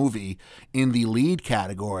your movie in the lead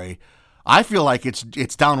category, I feel like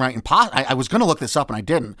it's downright impossible. I was going to look this up and I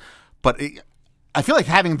didn't, but I feel like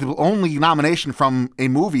having the only nomination from a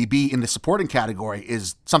movie be in the supporting category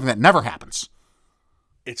is something that never happens.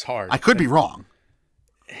 It's hard. I could be wrong.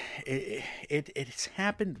 It's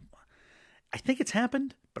happened. I think it's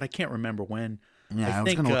happened, but I can't remember when. Yeah, I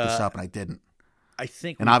was going to look this up and I didn't. I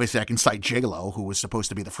think, and obviously I can cite J-Lo, who was supposed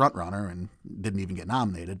to be the front runner and didn't even get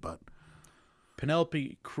nominated. But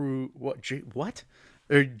Penelope Cruz, what?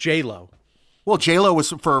 Or J-Lo. Well, J-Lo was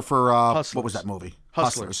for what was that movie?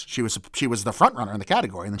 Hustlers. She was the front runner in the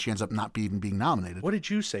category, and then she ends up not being nominated. What did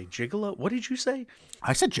you say? Gigolo? What did you say?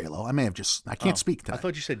 I said J-Lo. I may have just. I can't speak today. I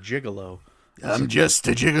thought you said gigolo. I'm just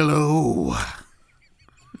a gigolo.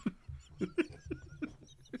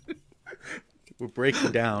 We're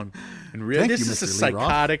breaking down in real. Thank This you, is a Mr. Lee Roth.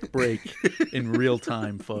 psychotic break in real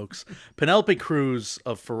time, folks. Penelope Cruz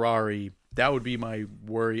of Ferrari. That would be my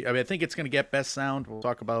worry. I mean, I think it's going to get best sound. We'll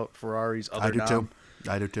talk about Ferrari's other.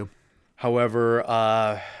 I do too. However,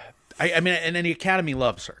 I mean, and then the Academy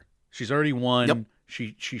loves her. She's already won. Yep.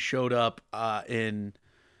 She showed up in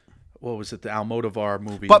what was it, the Almodovar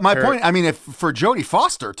movie? But my point, I mean, if for Jodie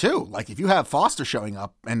Foster too, like if you have Foster showing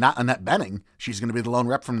up and not Annette Bening, she's going to be the lone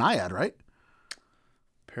rep from NIAD, right?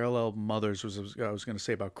 Parallel Mothers was I was going to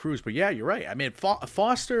say about Cruz, but yeah, you're right. I mean,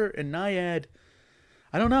 Foster and NIAD.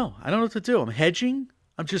 I don't know. I don't know what to do. I'm hedging.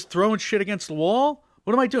 I'm just throwing shit against the wall.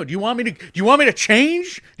 What am I doing? Do you want me to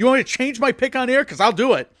change? Do you want me to change my pick on air? Because I'll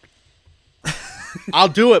do it. I'll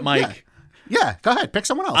do it, Mike. Yeah, go ahead. Pick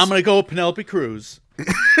someone else. I'm going to go with Penelope Cruz.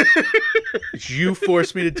 You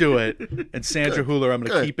forced me to do it. And Sandra Hüller, I'm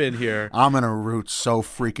going to keep in here. I'm going to root so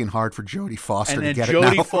freaking hard for Jodie Foster And to then get it now.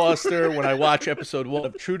 Jodie Foster, when I watch episode 1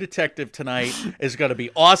 of True Detective tonight, is going to be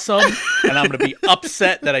awesome. And I'm going to be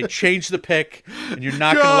upset that I changed the pick. And you're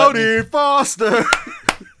not going to let me... Jodie Foster!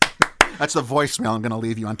 That's the voicemail I'm going to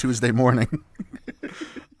leave you on Tuesday morning.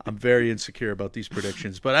 I'm very insecure about these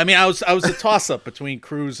predictions. But, I mean, I was a toss-up between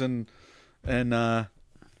Cruz and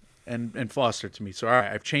Foster to me. So, all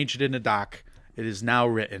right, I've changed it in the doc. It is now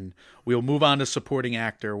written. We'll move on to supporting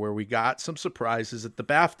actor, where we got some surprises at the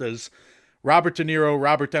BAFTAs. Robert De Niro,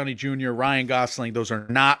 Robert Downey Jr., Ryan Gosling, those are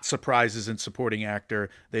not surprises in supporting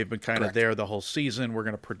actor. They've been kind of there the whole season. We're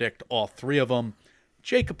going to predict all three of them.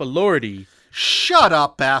 Jacob Elordi. Shut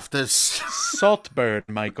up, BAFTAs. Saltburn,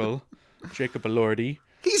 Michael. Jacob Elordi.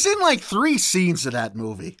 He's in like 3 scenes of that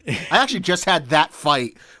movie. I actually just had that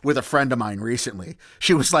fight with a friend of mine recently.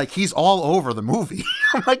 She was like, he's all over the movie.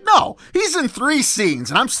 I'm like, no, he's in 3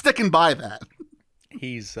 scenes, and I'm sticking by that.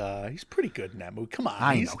 He's pretty good in that movie. Come on.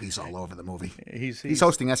 I know he's all over the movie. He's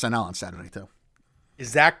hosting SNL on Saturday, too.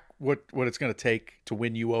 Is that what it's going to take to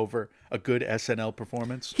win you over, a good SNL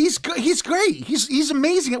performance? He's good. He's great. He's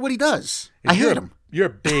amazing at what he does. I hate him. You're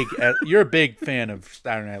a big fan of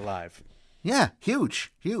Saturday Night Live. Yeah,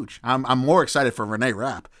 huge. I'm more excited for Renee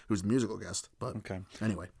Rapp, who's the musical guest. But okay.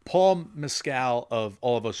 Anyway, Paul Mescal of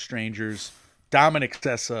All of Us Strangers, Dominic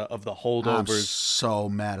Sessa of The Holdovers. I'm so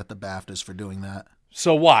mad at the BAFTAs for doing that.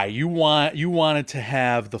 So why you wanted to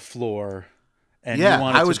have the floor? And yeah, you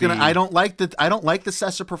wanted I was to gonna. be... I don't like the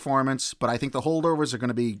Sessa performance, but I think the Holdovers are going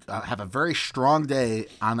to be have a very strong day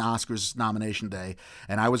on the Oscars nomination day,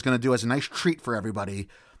 and I was going to do as a nice treat for everybody.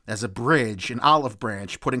 As a bridge, an olive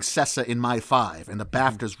branch, putting Sessa in my 5, and the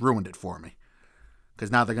BAFTAs ruined it for me. Because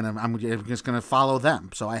now I'm just gonna follow them.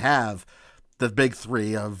 So I have the big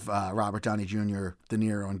 3 of Robert Downey Jr., De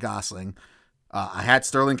Niro, and Gosling. I had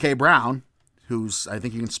Sterling K. Brown, who's I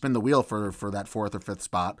think you can spin the wheel for that 4th or 5th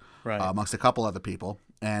spot, right, amongst a couple other people.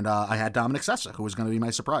 And I had Dominic Sessa, who was going to be my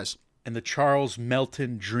surprise. And the Charles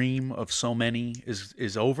Melton dream of so many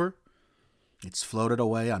is over. It's floated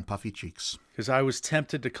away on puffy cheeks. Because I was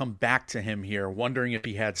tempted to come back to him here, wondering if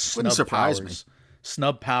he had snub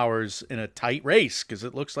powers in a tight race, because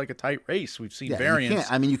it looks like a tight race. We've seen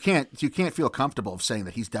variants. You can't feel comfortable of saying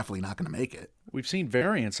that he's definitely not going to make it. We've seen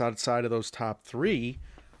variants outside of those top 3.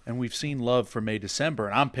 And we've seen love for May December,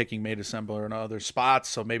 and I'm picking May December in other spots,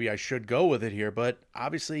 so maybe I should go with it here. But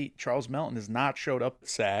obviously, Charles Melton has not showed up at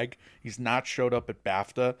SAG. He's not showed up at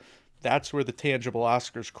BAFTA. That's where the tangible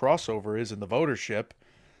Oscars crossover is in the votership.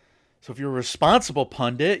 So if you're a responsible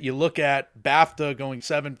pundit, you look at BAFTA going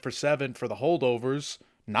 7 for 7 for the holdovers,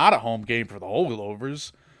 not a home game for the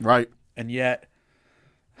holdovers. Right. And yet,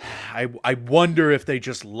 I wonder if they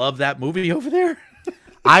just love that movie over there.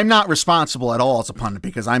 I'm not responsible at all as a pundit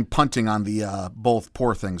because I'm punting on the both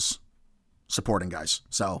Poor Things supporting guys.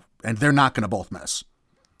 So, and they're not going to both miss.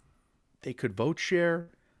 They could vote share.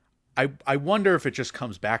 I wonder if it just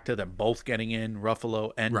comes back to them both getting in,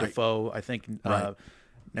 Ruffalo and Right. Defoe. I think Right.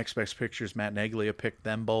 Next Best Pictures, Matt Neglia picked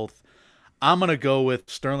them both. I'm going to go with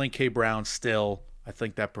Sterling K. Brown still. I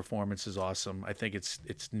think that performance is awesome. I think it's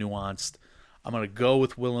nuanced. I'm going to go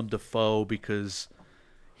with Willem Dafoe because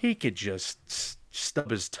he could just stub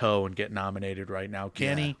his toe and get nominated right now.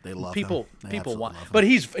 Can Yeah, he? they love people him. They people absolutely want, love him. but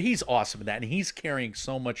he's awesome in that, and he's carrying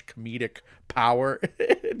so much comedic power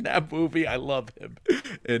in that movie. I love him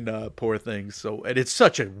in Poor Things. So, and it's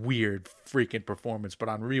such a weird freaking performance, but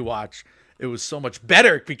on rewatch, it was so much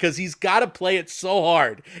better because he's got to play it so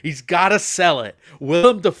hard. He's got to sell it.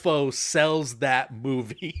 Willem Dafoe sells that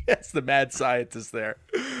movie as the mad scientist there.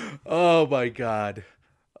 Oh my God.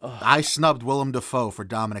 I snubbed Willem Dafoe for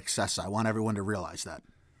Dominic Sessa. I want everyone to realize that.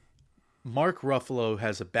 Mark Ruffalo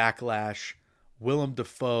has a backlash. Willem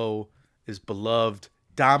Dafoe is beloved.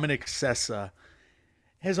 Dominic Sessa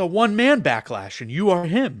has a one-man backlash, and you are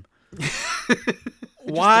him.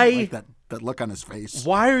 Why? Like that look on his face.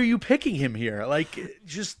 Why are you picking him here? Like,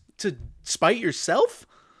 just to spite yourself?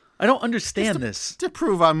 I don't understand this. To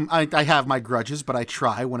prove I have my grudges, but I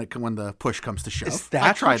try when the push comes to shove. Is I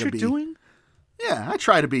that try what to you're be, doing? Yeah, I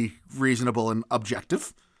try to be reasonable and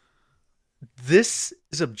objective. This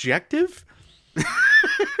is objective?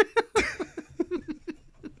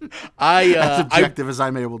 I As objective as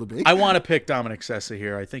I'm able to be. I want to pick Dominic Sessa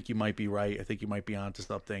here. I think you might be right. I think you might be onto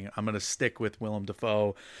something. I'm going to stick with Willem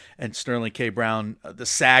Dafoe and Sterling K. Brown, the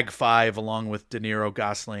SAG 5, along with De Niro,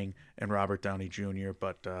 Gosling, and Robert Downey Jr.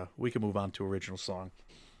 But we can move on to original song.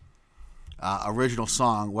 Original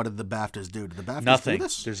song. What did the BAFTAs do? Did the BAFTAs Nothing. do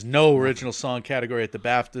this? There's no original song category at the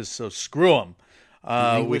BAFTAs, so screw them.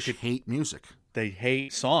 The English hate music. They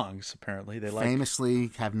hate songs, apparently. They like. Famously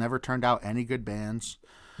have never turned out any good bands.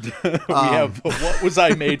 We have What Was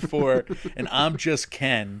I Made For and I'm Just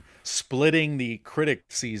Ken splitting the critic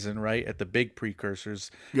season, right, at the big precursors.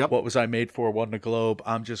 Yep. What Was I Made For won the Globe.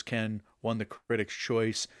 I'm Just Ken won the Critics'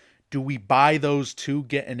 Choice. Do we buy those two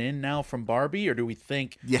getting in now from Barbie, or do we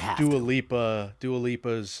think You have Dua to.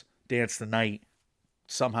 Lipa's Dance the Night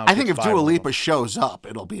somehow I think gets if by Dua one of them? Lipa shows up,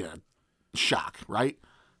 it'll be a shock, right?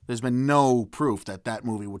 There's been no proof that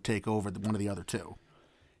movie would take over one of the other two.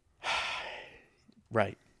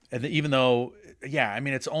 Right. And even though, yeah, I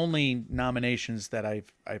mean, it's only nominations that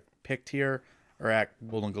I've picked here are at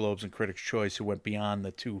Golden Globes and Critics' Choice, who went beyond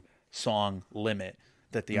the 2-song limit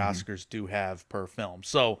that the Oscars do have per film.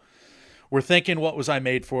 So we're thinking What Was I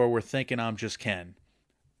Made For? We're thinking I'm Just Ken.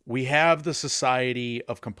 We have the Society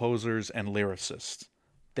of Composers and Lyricists.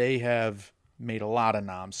 They have made a lot of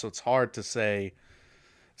noms, so it's hard to say.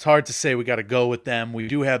 It's hard to say we got to go with them. We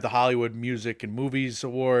do have the Hollywood Music and Movies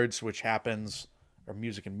Awards, which happens, or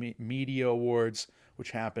Music and Media Awards,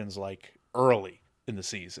 which happens like early in the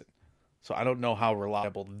season. So I don't know how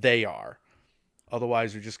reliable they are.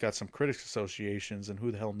 Otherwise, we just got some critics associations, and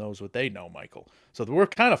who the hell knows what they know, Michael. So we're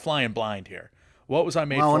kind of flying blind here. What Was I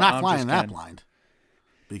Made For? Well, we're not I'm flying Just that Ken. blind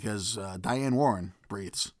because Diane Warren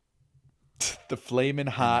breathes. The flaming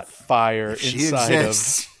hot fire She inside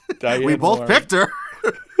exists. of Diane We both Warren picked her.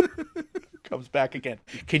 comes back again.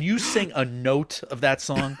 Can you sing a note of that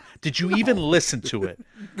song? Did you even listen to it?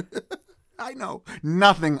 I know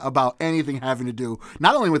nothing about anything having to do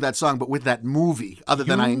not only with that song but with that movie. Other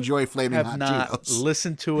than I You enjoy Flaming have Hot not Cheetos.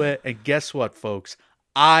 listened to it, and guess what, folks?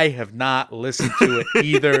 I have not listened to it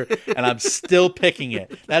either, and I'm still picking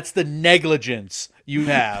it. That's the negligence you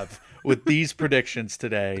have with these predictions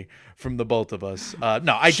today from the both of us.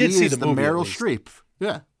 No, I She did see is the movie. at Meryl least. Streep.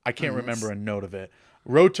 Yeah, I can't remember a note of it.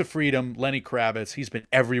 Road to Freedom, Lenny Kravitz. He's been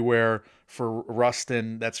everywhere for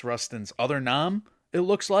Rustin. That's Rustin's other nom, it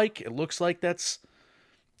looks like. It looks like that's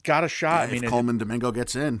got a shot. I mean, if Coleman Domingo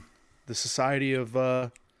gets in, the Society of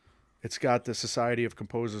it's got the Society of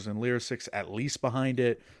Composers and Lyricists at least behind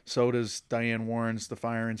it. So does Diane Warren's The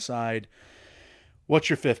Fire Inside. What's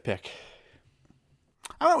your fifth pick?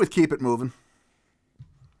 I went with Keep It Moving.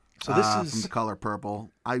 So this from is The Color Purple.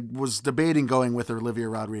 I was debating going with Olivia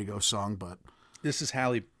Rodrigo's song, but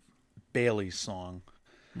Halle Bailey's song.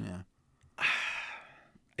 yeah,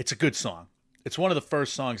 It's a good song. It's one of the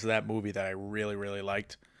first songs of that movie that I really, really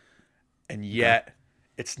liked. And yet,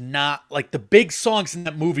 it's not like the big songs in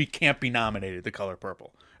that movie can't be nominated, The Color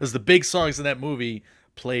Purple. Because the big songs in that movie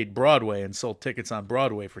played Broadway and sold tickets on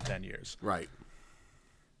Broadway for 10 years. Right.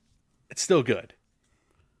 It's still good.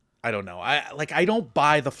 I don't know. I don't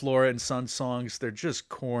buy the Flora and Son songs. They're just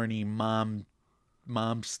corny mom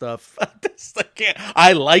stuff.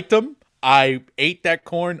 I liked them. I ate that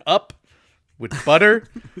corn up with butter.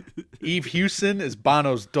 Eve Hewson is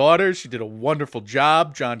Bono's daughter. She did a wonderful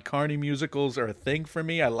job. John Carney musicals are a thing for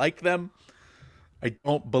me. I like them. I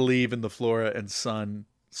don't believe in the Flora and Son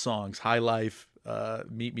songs. High Life,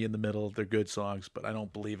 Meet Me in the Middle. They're good songs, but I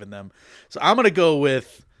don't believe in them. So I'm going to go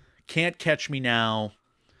with Can't Catch Me Now.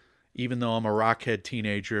 Even though I'm a rockhead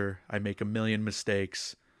teenager, I make a million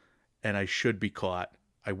mistakes, and I should be caught.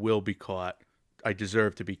 I will be caught. I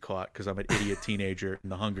deserve to be caught because I'm an idiot teenager in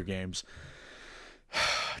the Hunger Games.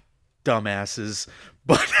 Dumbasses.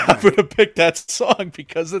 But I'm going to pick that song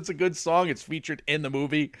because it's a good song. It's featured in the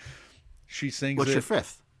movie. She sings What's it. your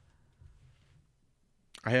fifth?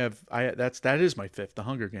 That is my fifth, The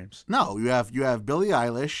Hunger Games. No, you have Billie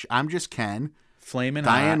Eilish, I'm Just Ken, Flamin'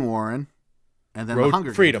 Diane Hot. Warren, and then Road The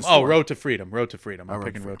Hunger Freedom. Games. Oh, Road to Freedom. Road to Freedom. I'm Road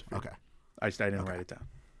picking to Road to Freedom. Freedom. Okay. I didn't write it down.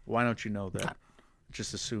 Why don't you know that?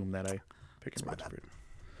 Just assume that I picked Road to Freedom.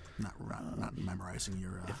 Not memorizing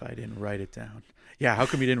your. If I didn't write it down. Yeah, how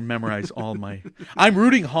come you didn't memorize all my... I'm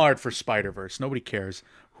rooting hard for Spider-Verse. Nobody cares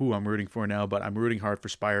who I'm rooting for now, but I'm rooting hard for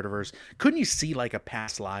Spider-Verse. Couldn't you see like a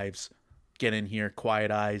Past Lives get in here?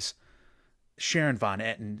 Quiet Eyes. Sharon Von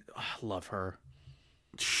Etten. Oh, I love her.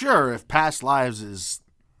 Sure, if Past Lives is...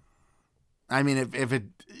 I mean, if it...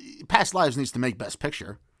 Past Lives needs to make Best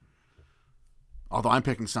Picture. Although I'm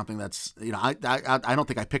picking something that's... I don't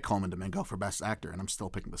think I picked Coleman Domingo for Best Actor, and I'm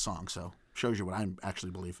still picking the song, so shows you what I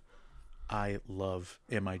actually believe. I love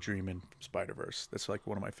Am I Dreamin' Spider-Verse. That's like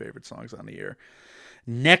one of my favorite songs on the year.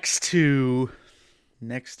 Next to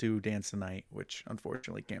Dance the Night, which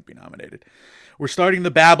unfortunately can't be nominated. We're starting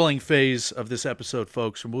the babbling phase of this episode,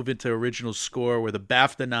 folks. We're moving to original score where the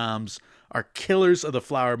BAFTA noms are Killers of the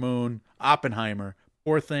Flower Moon, Oppenheimer,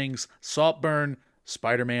 Poor Things, Saltburn,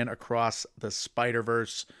 Spider-Man Across the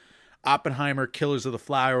Spider-Verse. Oppenheimer, Killers of the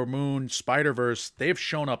Flower Moon, Spider-Verse. They've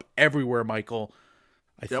shown up everywhere, Michael.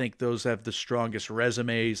 I think those have the strongest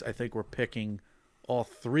resumes. I think we're picking all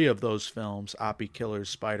three of those films, Oppie, Killers,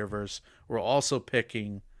 Spider-Verse. We're also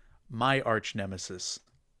picking my arch nemesis,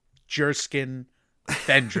 Jerskin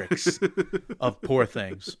Fendrix of Poor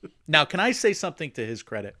Things. Now, can I say something to his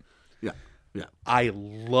credit? Yeah. I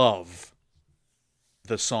love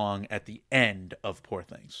the song at the end of Poor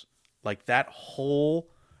Things. Like that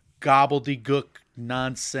whole gobbledygook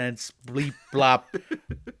nonsense, bleep blop,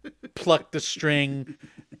 pluck the string,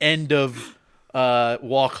 end of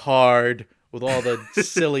Walk Hard with all the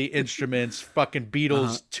silly instruments, fucking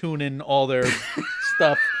Beatles tuning all their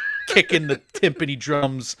stuff, kicking the timpani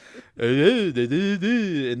drums in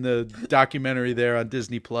the documentary there on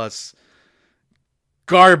Disney Plus.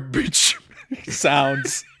 Garbage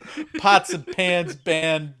sounds. Pots and Pans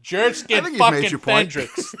band, Jerskin fucking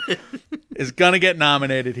Fendrix is gonna get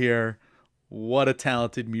nominated here. What a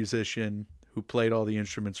talented musician who played all the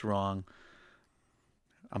instruments wrong.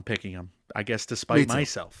 I'm picking him, I guess, despite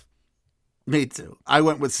myself. Me too. I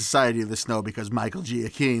went with Society of the Snow because Michael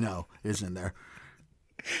Giacchino is in there.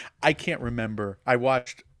 I can't remember. I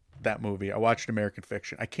watched that movie. I watched American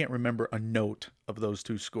Fiction. I can't remember a note of those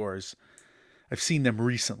two scores. I've seen them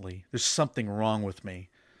recently. There's something wrong with me.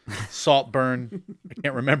 Saltburn. I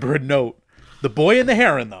can't remember a note. The Boy and the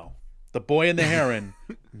Heron, though. The Boy and the Heron.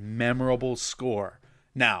 Memorable score.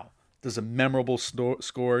 Now, does a memorable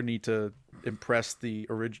score need to impress the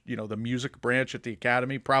the music branch at the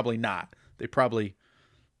Academy? Probably not. They probably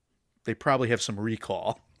have some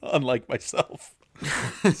recall, unlike myself.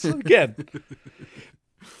 So again,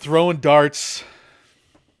 throwing darts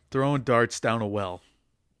down a well.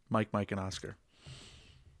 Mike, and Oscar.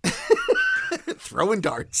 Throwing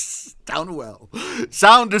darts down a well.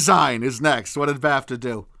 Sound design is next. What did BAFTA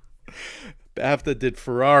do? BAFTA did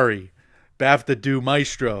Ferrari. BAFTA do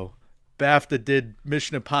Maestro. BAFTA did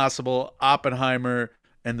Mission Impossible, Oppenheimer,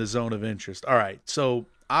 and The Zone of Interest. All right, so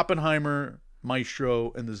Oppenheimer,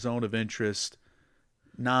 Maestro, and The Zone of Interest,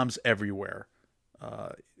 noms everywhere.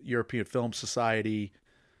 European Film Society,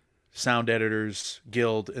 Sound Editors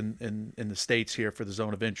Guild in the States here for The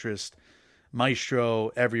Zone of Interest.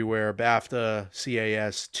 Maestro everywhere. BAFTA,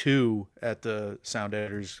 CAS, 2 at the Sound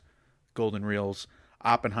Editors Golden Reels.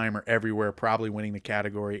 Oppenheimer everywhere, probably winning the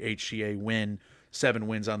category. HCA win, 7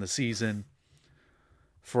 wins on the season.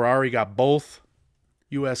 Ferrari got both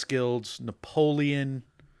U.S. guilds. Napoleon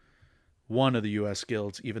one of the U.S.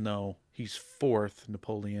 guilds, even though he's fourth,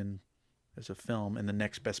 Napoleon, as a film in the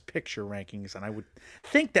next best picture rankings. And I would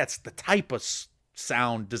think that's the type of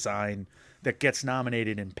sound design that gets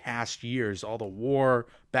nominated in past years. All the war,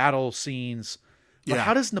 battle scenes. But Yeah.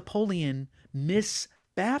 how does Napoleon miss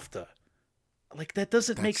BAFTA? Like, that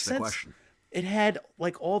doesn't make That's the sense. question. It had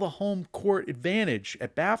like all the home court advantage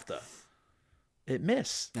at BAFTA. It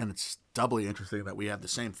missed. And it's doubly interesting that we have the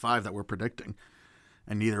same 5 that we're predicting,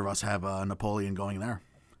 and neither of us have Napoleon going there.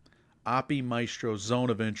 Oppie, Maestro, Zone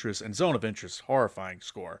of Interest, and Zone of Interest, horrifying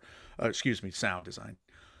score. Sound design.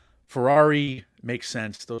 Ferrari makes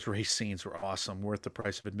sense. Those race scenes were awesome, worth the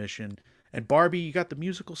price of admission. And Barbie, you got the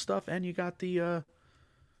musical stuff, and you got the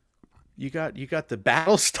you got the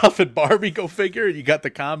battle stuff at Barbie. Go figure. You got the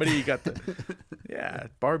comedy. You got the yeah.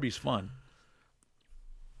 Barbie's fun.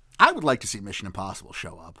 I would like to see Mission Impossible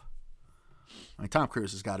show up. I mean, Tom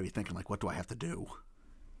Cruise has got to be thinking, like, what do I have to do?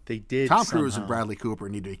 They did. Tom Cruise and somehow. Bradley Cooper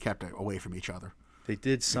need to be kept away from each other. They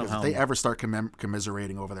did Because somehow. if they ever start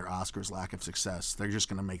commiserating over their Oscars lack of success, they're just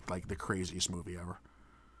going to make, like, the craziest movie ever.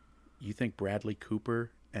 You think Bradley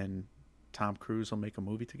Cooper and Tom Cruise will make a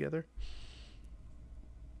movie together?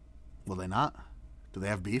 Will they not? Do they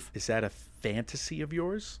have beef? Is that a fantasy of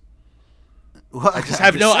yours? Well,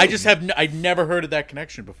 I've never heard of that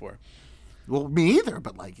connection before. Well, me either.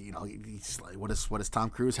 But, like, you know, he's like, what does Tom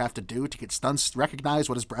Cruise have to do to get stunts recognized?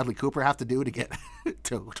 What does Bradley Cooper have to do to get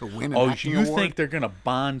to win an acting award? Think they're gonna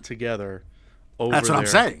bond together over That's what I'm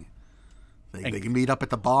there? saying. They can meet up at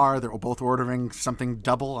the bar. They're both ordering something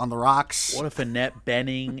double on the rocks. What if Annette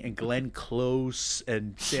Bening and Glenn Close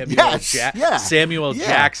and Yes, yeah. Samuel Yeah.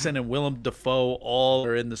 Jackson and Willem Dafoe all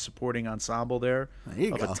are in the supporting ensemble there There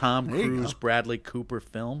you of go. a Tom There you Cruise go. Bradley Cooper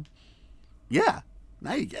film? Yeah.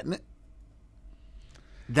 Now you're getting it.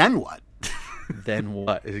 Then what? Then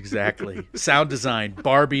what? Exactly. Sound design.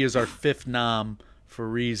 Barbie is our 5th nom for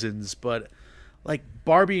reasons, but like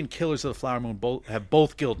Barbie and Killers of the Flower Moon have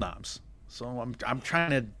both guild noms. So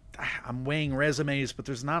I'm weighing resumes, but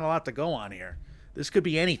there's not a lot to go on here. This could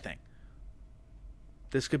be anything.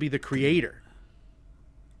 This could be the creator.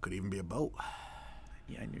 Could even be a boat.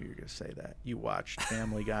 Yeah, I knew you were going to say that. You watched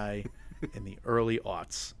Family Guy in the early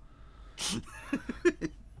aughts.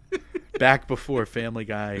 Back before Family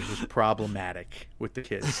Guy was problematic with the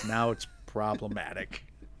kids. Now it's problematic.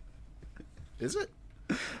 Is it?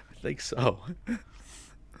 I think so.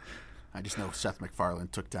 I just know Seth MacFarlane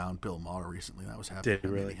took down Bill Maher recently. That was happy. Did it That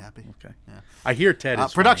made really? me happy. Okay. Yeah. I hear Ted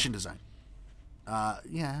is production design.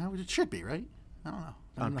 Yeah, it should be, right? I don't know.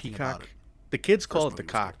 I know on nothing about Peacock. it. The kids call First it the movie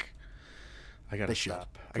was cock. I gotta They should.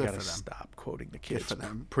 stop. I Good gotta for them. stop quoting the kids. for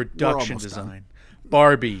them. We're Production almost done. design.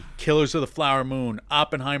 Barbie, Killers of the Flower Moon,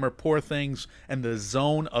 Oppenheimer, Poor Things, and The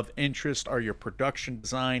Zone of Interest are your production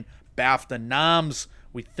design BAFTA noms.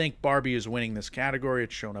 We think Barbie is winning this category.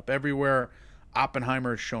 It's shown up everywhere.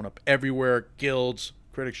 Oppenheimer has shown up everywhere. Guilds,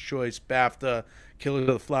 Critics' Choice, BAFTA, Killers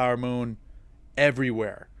of the Flower Moon,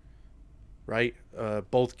 everywhere. Right?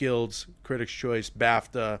 Both guilds, Critics' Choice,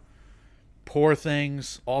 BAFTA, Poor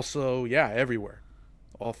Things, also, yeah, everywhere.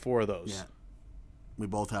 All 4 of those. Yeah. We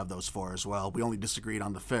both have those 4 as well. We only disagreed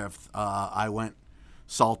on the 5th. I went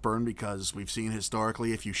Saltburn because we've seen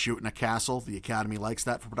historically if you shoot in a castle, the Academy likes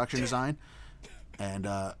that for production design. And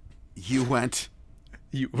you went...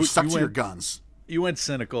 You stuck to your guns. You went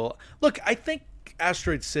cynical. Look, I think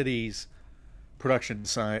Asteroid City's production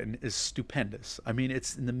design is stupendous. I mean,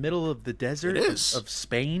 it's in the middle of the desert It is. of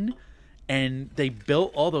Spain, and they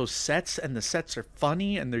built all those sets, and the sets are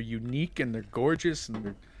funny, and they're unique, and they're gorgeous, and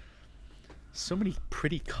they're so many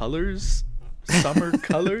pretty colors, summer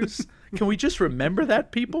colors. Can we just remember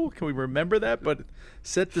that, people? Can we remember that? But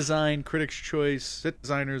set design, Critics' Choice, set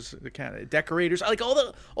designers, decorators, like all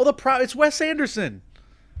the it's Wes Anderson.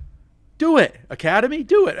 Do it, Academy,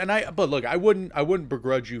 do it. But look, I wouldn't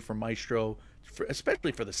begrudge you for Maestro,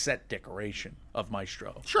 especially for the set decoration of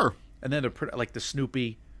Maestro. Sure. And then like the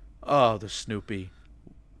Snoopy, the Snoopy.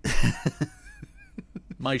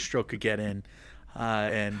 Maestro could get in,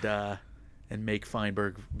 and make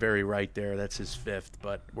Feinberg very right there. That's his 5th,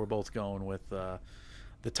 but we're both going with the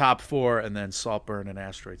top 4, and then Saltburn and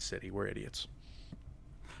Asteroid City. We're idiots.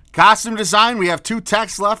 Costume design, we have 2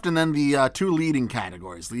 texts left, and then the 2 leading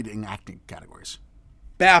acting categories.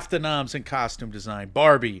 BAFTA noms in costume design: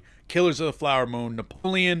 Barbie, Killers of the Flower Moon,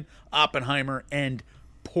 Napoleon, Oppenheimer, and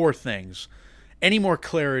Poor Things. Any more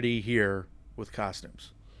clarity here with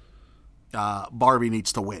costumes? Barbie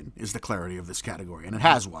needs to win is the clarity of this category, and it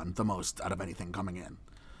has won the most out of anything coming in.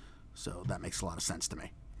 So that makes a lot of sense to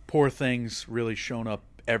me. Poor Things really shown up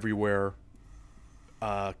everywhere.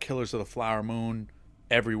 Killers of the Flower Moon,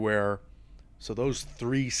 everywhere. So those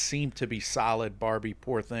three seem to be solid. Barbie,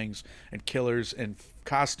 Poor Things, and Killers and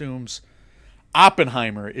costumes.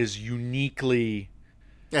 Oppenheimer is uniquely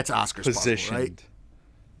That's Oscar's positioned puzzle, right?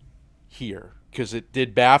 here because it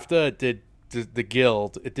did BAFTA, it did the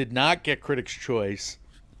Guild, it did not get Critics' Choice.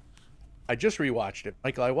 I just rewatched it,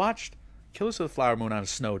 Michael. I watched Killers of the Flower Moon on a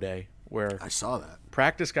snow day where I saw that.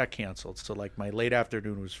 practice got canceled, so like my late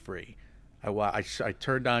afternoon was free. I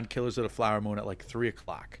turned on Killers of the Flower Moon at like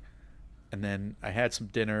 3:00, and then I had some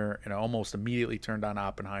dinner, and I almost immediately turned on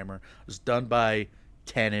Oppenheimer. It was done by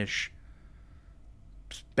 10ish.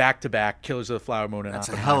 Back to back, Killers of the Flower Moon and That's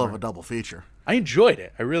a Oppenheimer. hell of a double feature. I enjoyed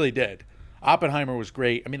it. I really did. Oppenheimer was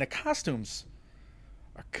great. I mean, the costumes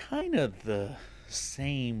are kind of the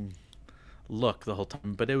same look the whole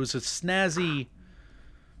time, but it was a snazzy,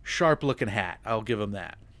 sharp-looking hat. I'll give him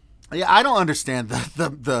that. Yeah, I don't understand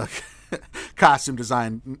the costume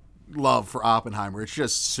design love for Oppenheimer. It's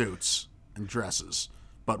just suits and dresses.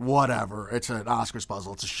 But whatever. It's an Oscars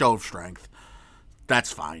puzzle. It's a show of strength.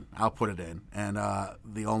 That's fine. I'll put it in. And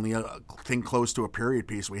the only thing close to a period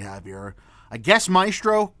piece we have here, I guess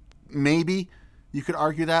Maestro, maybe. You could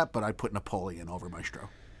argue that, but I'd put Napoleon over Maestro.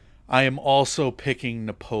 I am also picking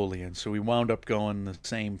Napoleon, so we wound up going the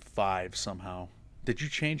same 5 somehow. Did you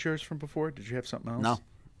change yours from before? Did you have something else? No.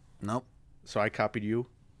 Nope. So I copied you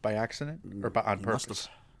by accident or on You must purpose?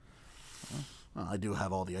 have. Well, I do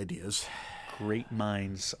have all the ideas. Great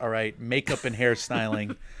minds. All right, makeup and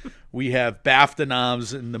hairstyling. We have BAFTA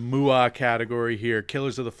noms in the MUAH category here.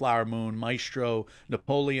 Killers of the Flower Moon, Maestro,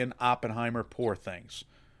 Napoleon, Oppenheimer, Poor Things.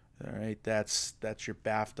 All right, that's your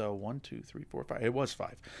BAFTA. 1, 2, 3, 4, 5. It was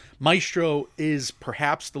 5. Maestro is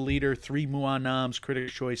perhaps the leader. 3 MUAH noms,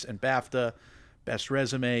 Critics' Choice, and BAFTA. Best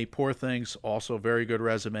resume, Poor Things, also very good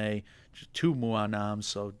resume. Just 2 MUAH noms,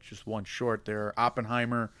 so just one short there.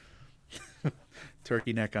 Oppenheimer.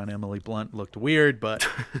 Turkey neck on Emily Blunt looked weird, but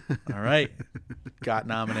all right. Got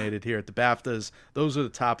nominated here at the BAFTAs. Those are the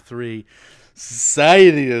top 3.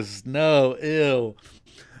 Society is no ill.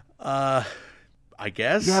 I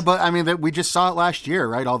guess. Yeah, but I mean, we just saw it last year,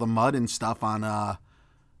 right? All the mud and stuff on.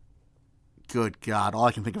 Good God! All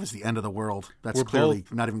I can think of is The End of the World. That's We're clearly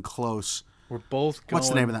not even close. We're both going What's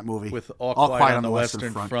the name of that movie? With All Quiet on the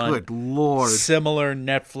Western Front. Good Lord. Similar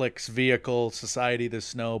Netflix vehicle, Society of the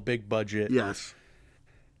Snow, big budget. Yes.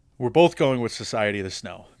 We're both going with Society of the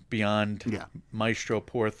Snow. Beyond Yeah. Maestro,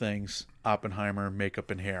 Poor Things, Oppenheimer,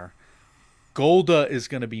 Makeup and Hair. Golda is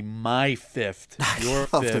going to be my 5th. Your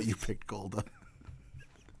I love 5th. that you picked Golda.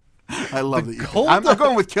 I love that you picked. Golda- I'm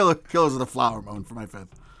going with Killers of the Flower Moon for my 5th.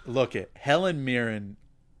 Look at Helen Mirren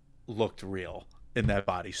looked real in that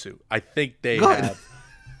bodysuit. I think they Good. have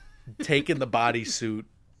taken the bodysuit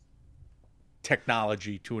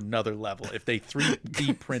technology to another level. If they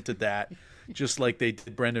 3D printed that, just like they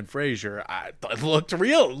did Brendan Fraser, it looked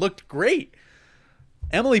real. It looked great.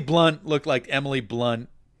 Emily Blunt looked like Emily Blunt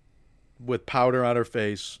with powder on her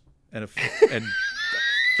face and a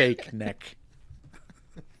fake neck.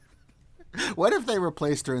 What if they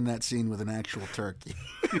replaced her in that scene with an actual turkey?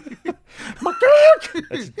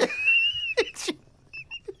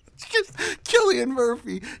 It's just Cillian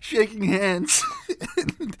Murphy shaking hands.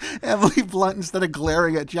 And Emily Blunt, instead of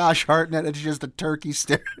glaring at Josh Hartnett, it's just a turkey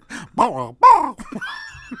stare. What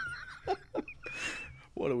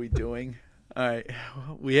are we doing? All right.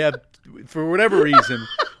 We have, for whatever reason,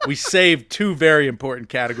 we saved 2 very important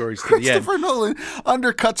categories to the end. Christopher Nolan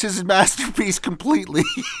undercuts his masterpiece completely.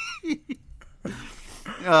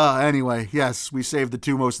 Anyway, yes, we saved the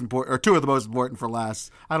 2 most important, or 2 of the most important for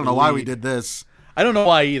last. I don't know why we did this. I don't know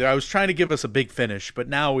why either. I was trying to give us a big finish, but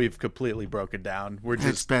now we've completely broken down.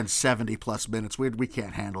 It's been 70 plus minutes. We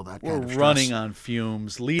can't handle that kind of stress. Running on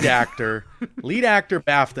fumes. Lead actor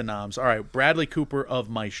BAFTA noms. All right, Bradley Cooper of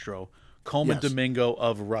Maestro, Coleman Yes. Domingo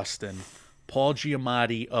of Rustin, Paul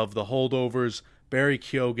Giamatti of The Holdovers, Barry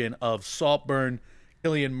Keoghan of Saltburn,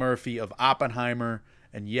 Cillian Murphy of Oppenheimer,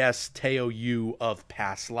 and yes, Teo Yu of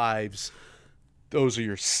Past Lives. Those are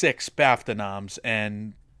your 6 BAFTA noms,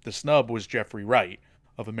 and the snub was Jeffrey Wright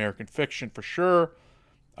of American Fiction for sure.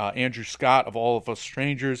 Andrew Scott of All of Us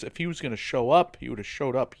Strangers. If he was going to show up, he would have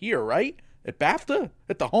showed up here, right? At BAFTA?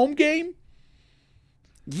 At the home game?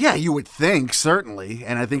 Yeah, you would think, certainly.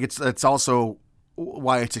 And I think it's also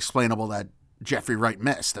why it's explainable that Jeffrey Wright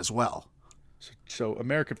missed as well. So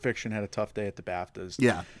American Fiction had a tough day at the BAFTAs.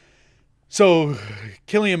 Yeah. So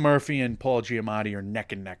Cillian Murphy and Paul Giamatti are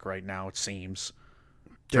neck and neck right now, it seems.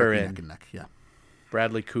 They're Turkey in. neck and neck, yeah.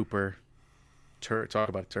 Bradley Cooper, talk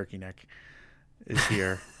about a turkey neck, is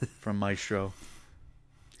here from Maestro.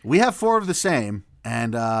 We have 4 of the same,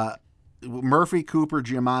 and Murphy, Cooper,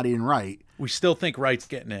 Giamatti, and Wright. We still think Wright's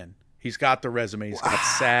getting in. He's got the resume. He's got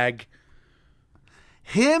SAG.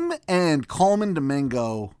 Him and Coleman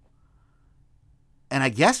Domingo, and I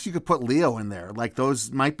guess you could put Leo in there. Like,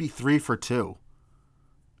 those might be 3 for 2.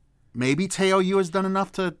 Maybe Teo Yu has done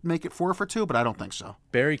enough to make it 4 for 2, but I don't think so.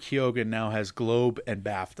 Barry Keoghan now has Globe and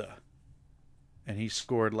BAFTA. And he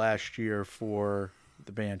scored last year for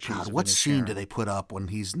the Banshees. God, of what scene Inisherin. do they put up when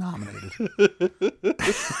he's nominated?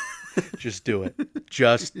 Just do it.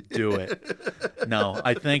 Just do it. No,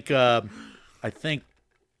 I think I'm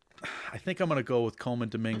gonna go with Coleman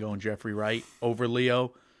Domingo and Jeffrey Wright over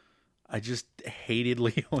Leo. I just hated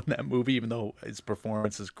Leo in that movie, even though his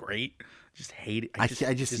performance is great. Just hate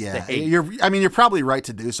it. Yeah. hate. You're probably right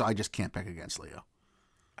to do so. I just can't pick against Leo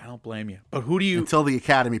I don't blame you. But who do you? until the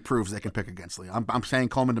Academy proves they can pick against Leo. I'm saying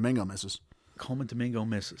Coleman Domingo misses. Coleman Domingo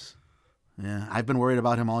misses. Yeah, I've been worried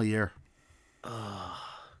about him all year.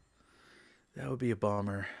 That would be a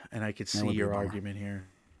bummer, and I could see would be a your bummer. argument here.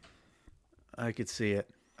 I could see it.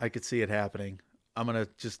 I could see it happening. I'm gonna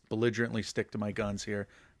just belligerently stick to my guns here.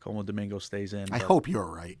 Coleman Domingo stays in. I but- hope you're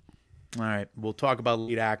right. All right, we'll talk about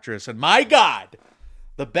lead actress, and my God,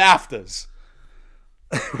 the BAFTAs.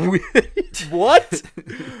 What?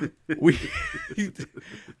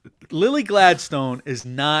 Lily Gladstone is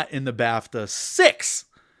not in the BAFTA. 6.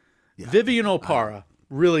 Vivian Oparah,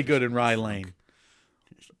 really good in Rye Lane.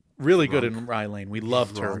 Really good in Rye Lane. We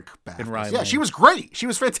loved her Drunk in BAFTAs. Rye Lane. Yeah, she was great. She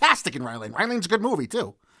was fantastic in Rye Lane. Rye Lane's a good movie,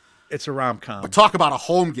 too. It's a rom-com. Talk about a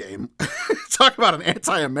home game. Talk about an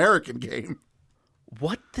anti-American game.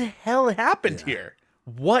 What the hell happened here?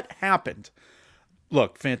 What happened?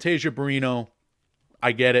 Look, Fantasia Barrino,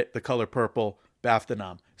 I get it. The Color Purple, BAFTA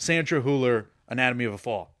nom. Sandra Hüller, Anatomy of a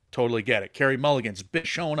Fall. Totally get it. Carey Mulligan's been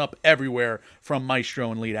showing up everywhere from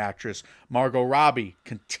Maestro and lead actress. Margot Robbie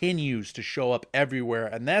continues to show up everywhere,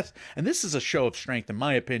 and this is a show of strength in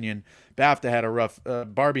my opinion. Barbie had a rough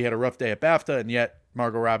day at BAFTA, and yet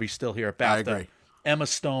Margot Robbie's still here at BAFTA. I agree. Emma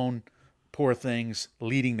Stone, Poor Things,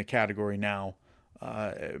 leading the category now.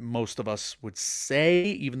 Most of us would say,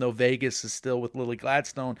 even though Vegas is still with Lily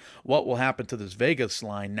Gladstone, what will happen to this Vegas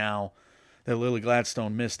line now that Lily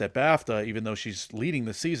Gladstone missed at BAFTA, even though she's leading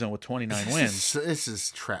the season with 29 wins? This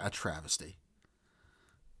is a travesty.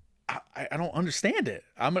 I don't understand it.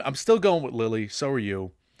 I'm still going with Lily. So are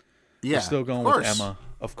you. Yeah, We're still going of with course. Emma,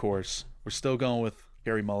 of course. We're still going with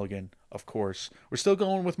Carey Mulligan, of course. We're still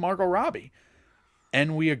going with Margot Robbie.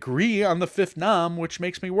 And we agree on the 5th nom, which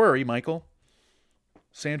makes me worry, Michael.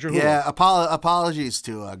 Sandra Hüller. Yeah, apologies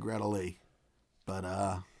to Greta Lee,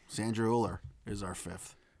 but Sandra Hüller is our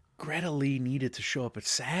 5th. Greta Lee needed to show up at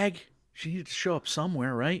SAG. She needed to show up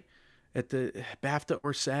somewhere, right? At the BAFTA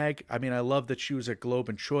or SAG. I mean, I love that she was at Globe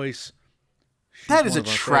and Choice. She's That is one a of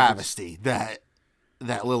our travesty that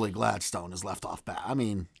Lily Gladstone is left off bat. I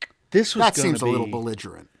mean, This was that gonna seems a little be-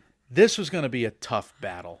 belligerent. This was going to be a tough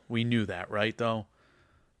battle. We knew that, right, though?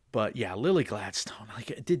 But, yeah, Lily Gladstone.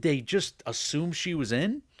 Like, did they just assume she was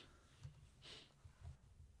in?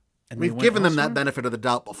 And they We've went given them elsewhere? that benefit of the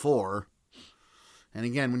doubt before. And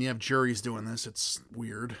again, when you have juries doing this, it's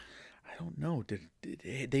weird. I don't know.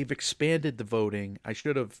 They've expanded the voting. I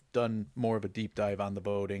should have done more of a deep dive on the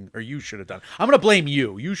voting, or you should have done. I'm going to blame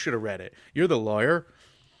you. You should have read it. You're the lawyer.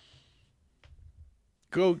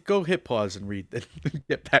 Go hit pause and read it.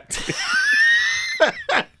 Get back to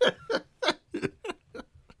it.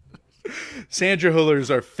 Sandra Hüller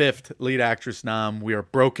is our 5th lead actress nom. We are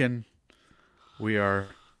broken. We have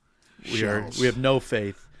no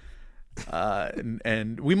faith.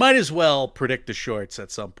 And we might as well predict the shorts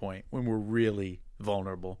at some point when we're really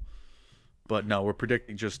vulnerable. But no, we're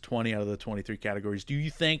predicting just 20 out of the 23 categories. Do you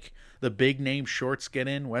think the big name shorts get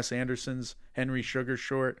in? Wes Anderson's Henry Sugar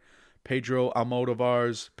short, Pedro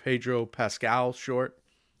Almodovar's Pedro Pascal short.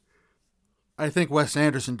 I think Wes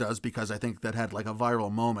Anderson does because I think that had like a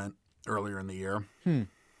viral moment earlier in the year. And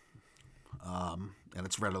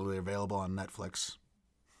it's readily available on Netflix.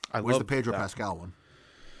 Where's the Pedro Pascal one?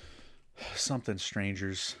 Something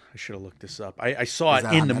Strangers. I should have looked this up. I saw Is it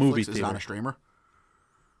that in on the Netflix? movie Is it on theater. a streamer?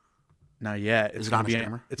 Not yet. Is it on a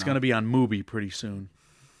streamer? It's No. going to be on Mubi pretty soon.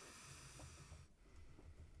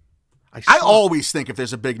 I saw- always think if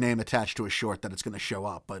there's a big name attached to a short that it's going to show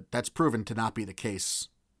up, but that's proven to not be the case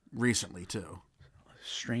recently, too.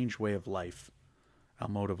 Strange Way of Life.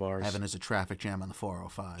 Almodovar's. Heaven is a traffic jam on the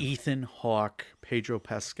 405. Ethan Hawke, Pedro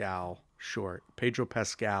Pascal short. Pedro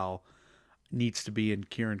Pascal needs to be in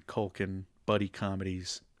Kieran Culkin buddy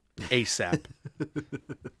comedies ASAP.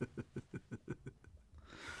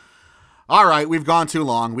 All right, we've gone too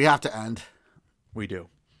long. We have to end. We do.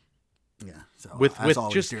 Yeah. So With as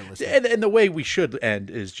always, just dear listener, and the way we should end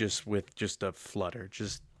is just with just a flutter.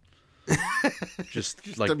 Just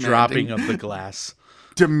just like demanding. dropping of the glass.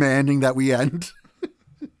 Demanding that we end.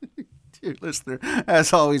 Dear listener,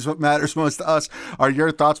 as always, what matters most to us are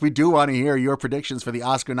your thoughts. We do want to hear your predictions for the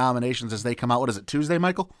Oscar nominations as they come out. What is it, Tuesday,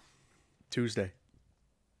 Michael? Tuesday.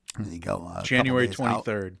 There you go. January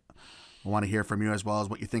 23rd. I want to hear from you as well as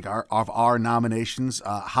what you think of our nominations.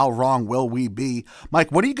 How wrong will we be?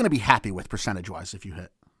 Mike, what are you going to be happy with percentage-wise if you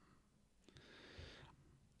hit?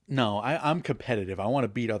 No, I'm competitive. I want to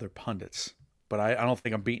beat other pundits, but I don't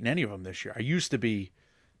think I'm beating any of them this year. I used to be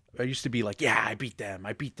like, yeah, I beat them.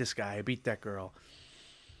 I beat this guy. I beat that girl.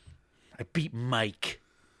 I beat Mike.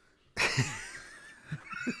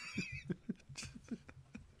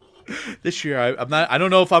 This year, I'm not. I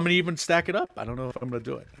don't know if I'm gonna even stack it up. I don't know if I'm gonna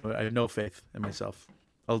do it. I have no faith in myself.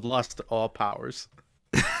 I've lost all powers.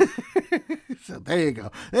 So there you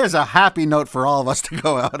go. There's a happy note for all of us to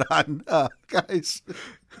go out on, guys.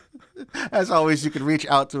 As always, you can reach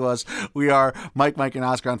out to us. We are Mike, and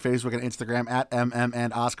Oscar on Facebook and Instagram, at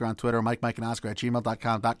and Oscar on Twitter, Mike, and Oscar at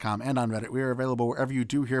gmail.com, and on Reddit. We are available wherever you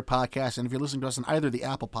do hear podcasts. And if you're listening to us on either the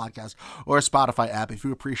Apple Podcast or Spotify app, if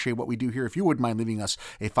you appreciate what we do here, if you wouldn't mind leaving us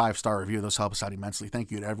a 5-star review, those help us out immensely. Thank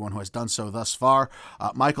you to everyone who has done so thus far.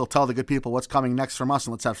 Michael, tell the good people what's coming next from us,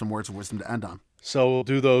 and let's have some words of wisdom to end on. So we'll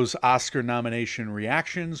do those Oscar nomination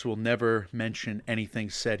reactions. We'll never mention anything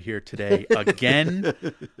said here today again.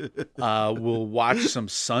 We'll watch some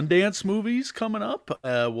Sundance movies coming up.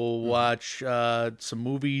 We'll watch some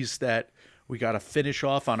movies that we got to finish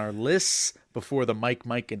off on our lists before the Mike,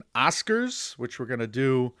 and Oscars, which we're going to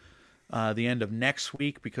do the end of next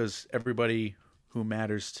week because everybody who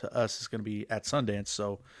matters to us is going to be at Sundance.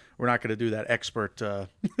 So we're not going to do that expert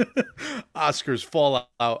Oscars fallout,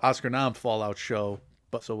 Oscar Nom fallout show.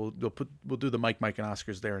 But so we'll do the Mike, and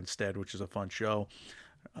Oscars there instead, which is a fun show.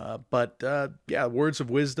 But words of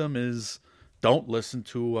wisdom is don't listen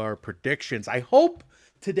to our predictions. I hope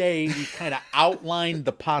today we kind of outlined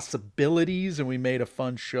the possibilities and we made a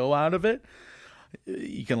fun show out of it.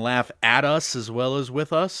 You can laugh at us as well as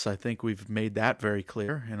with us. I think we've made that very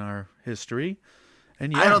clear in our history.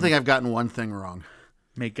 And I don't think I've gotten one thing wrong.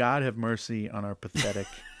 May God have mercy on our pathetic,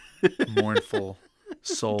 mournful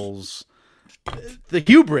souls. The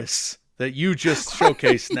hubris that you just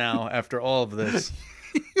showcased now after all of this.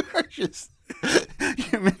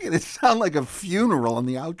 You're making it sound like a funeral in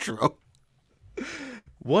the outro.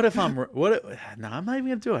 No, I'm not even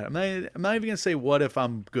gonna do it. I'm not even gonna say what if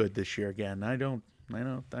I'm good this year again. I don't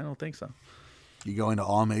think so. You go into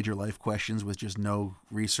all major life questions with just no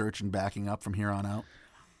research and backing up from here on out.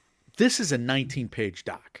 This is a 19-page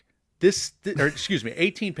doc.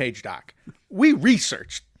 18-page doc. We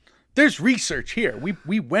researched. There's research here.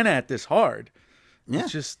 We went at this hard. Yeah.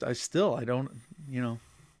 It's just I don't.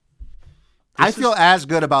 I feel as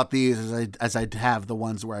good about these as I'd have the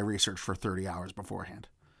ones where I researched for 30 hours beforehand.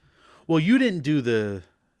 Well, you didn't do the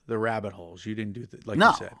rabbit holes. You didn't do you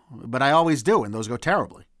said. But I always do, and those go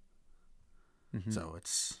terribly. Mm-hmm. So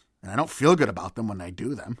and I don't feel good about them when I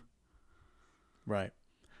do them. Right.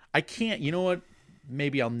 I can't. You know what?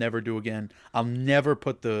 Maybe I'll never do again. I'll never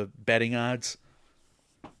put the betting odds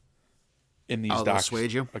in these docs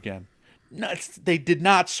swayed you again. No, they did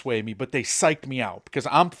not sway me, but they psyched me out because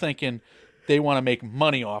I'm thinking they want to make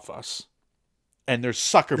money off us, and there's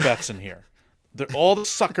sucker bets in here. They're all the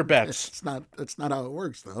sucker bets. That's not how it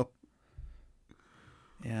works, though.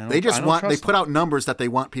 Yeah, they put out numbers that they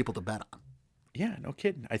want people to bet on. Yeah, no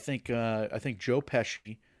kidding. I think Joe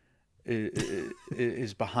Pesci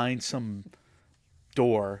is behind some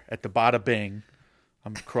door at the Bada Bing.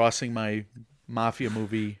 I'm crossing my mafia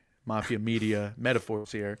media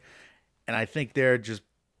metaphors here. And I think they're just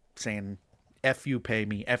saying, F you, pay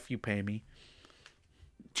me, F you, pay me.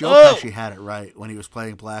 Joe Pesci had it right when he was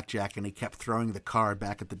playing blackjack and he kept throwing the card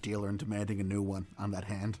back at the dealer and demanding a new one on that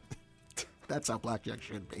hand. That's how blackjack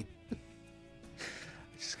should be.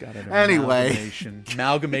 Just got an anyway.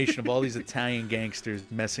 amalgamation of all these Italian gangsters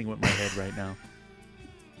messing with my head right now.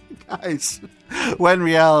 Guys, when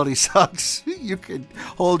reality sucks, you can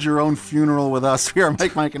hold your own funeral with us. We are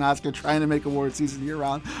Mike, and Oscar trying to make award season year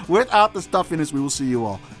round without the stuffiness. We will see you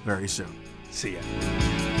all very soon. See ya.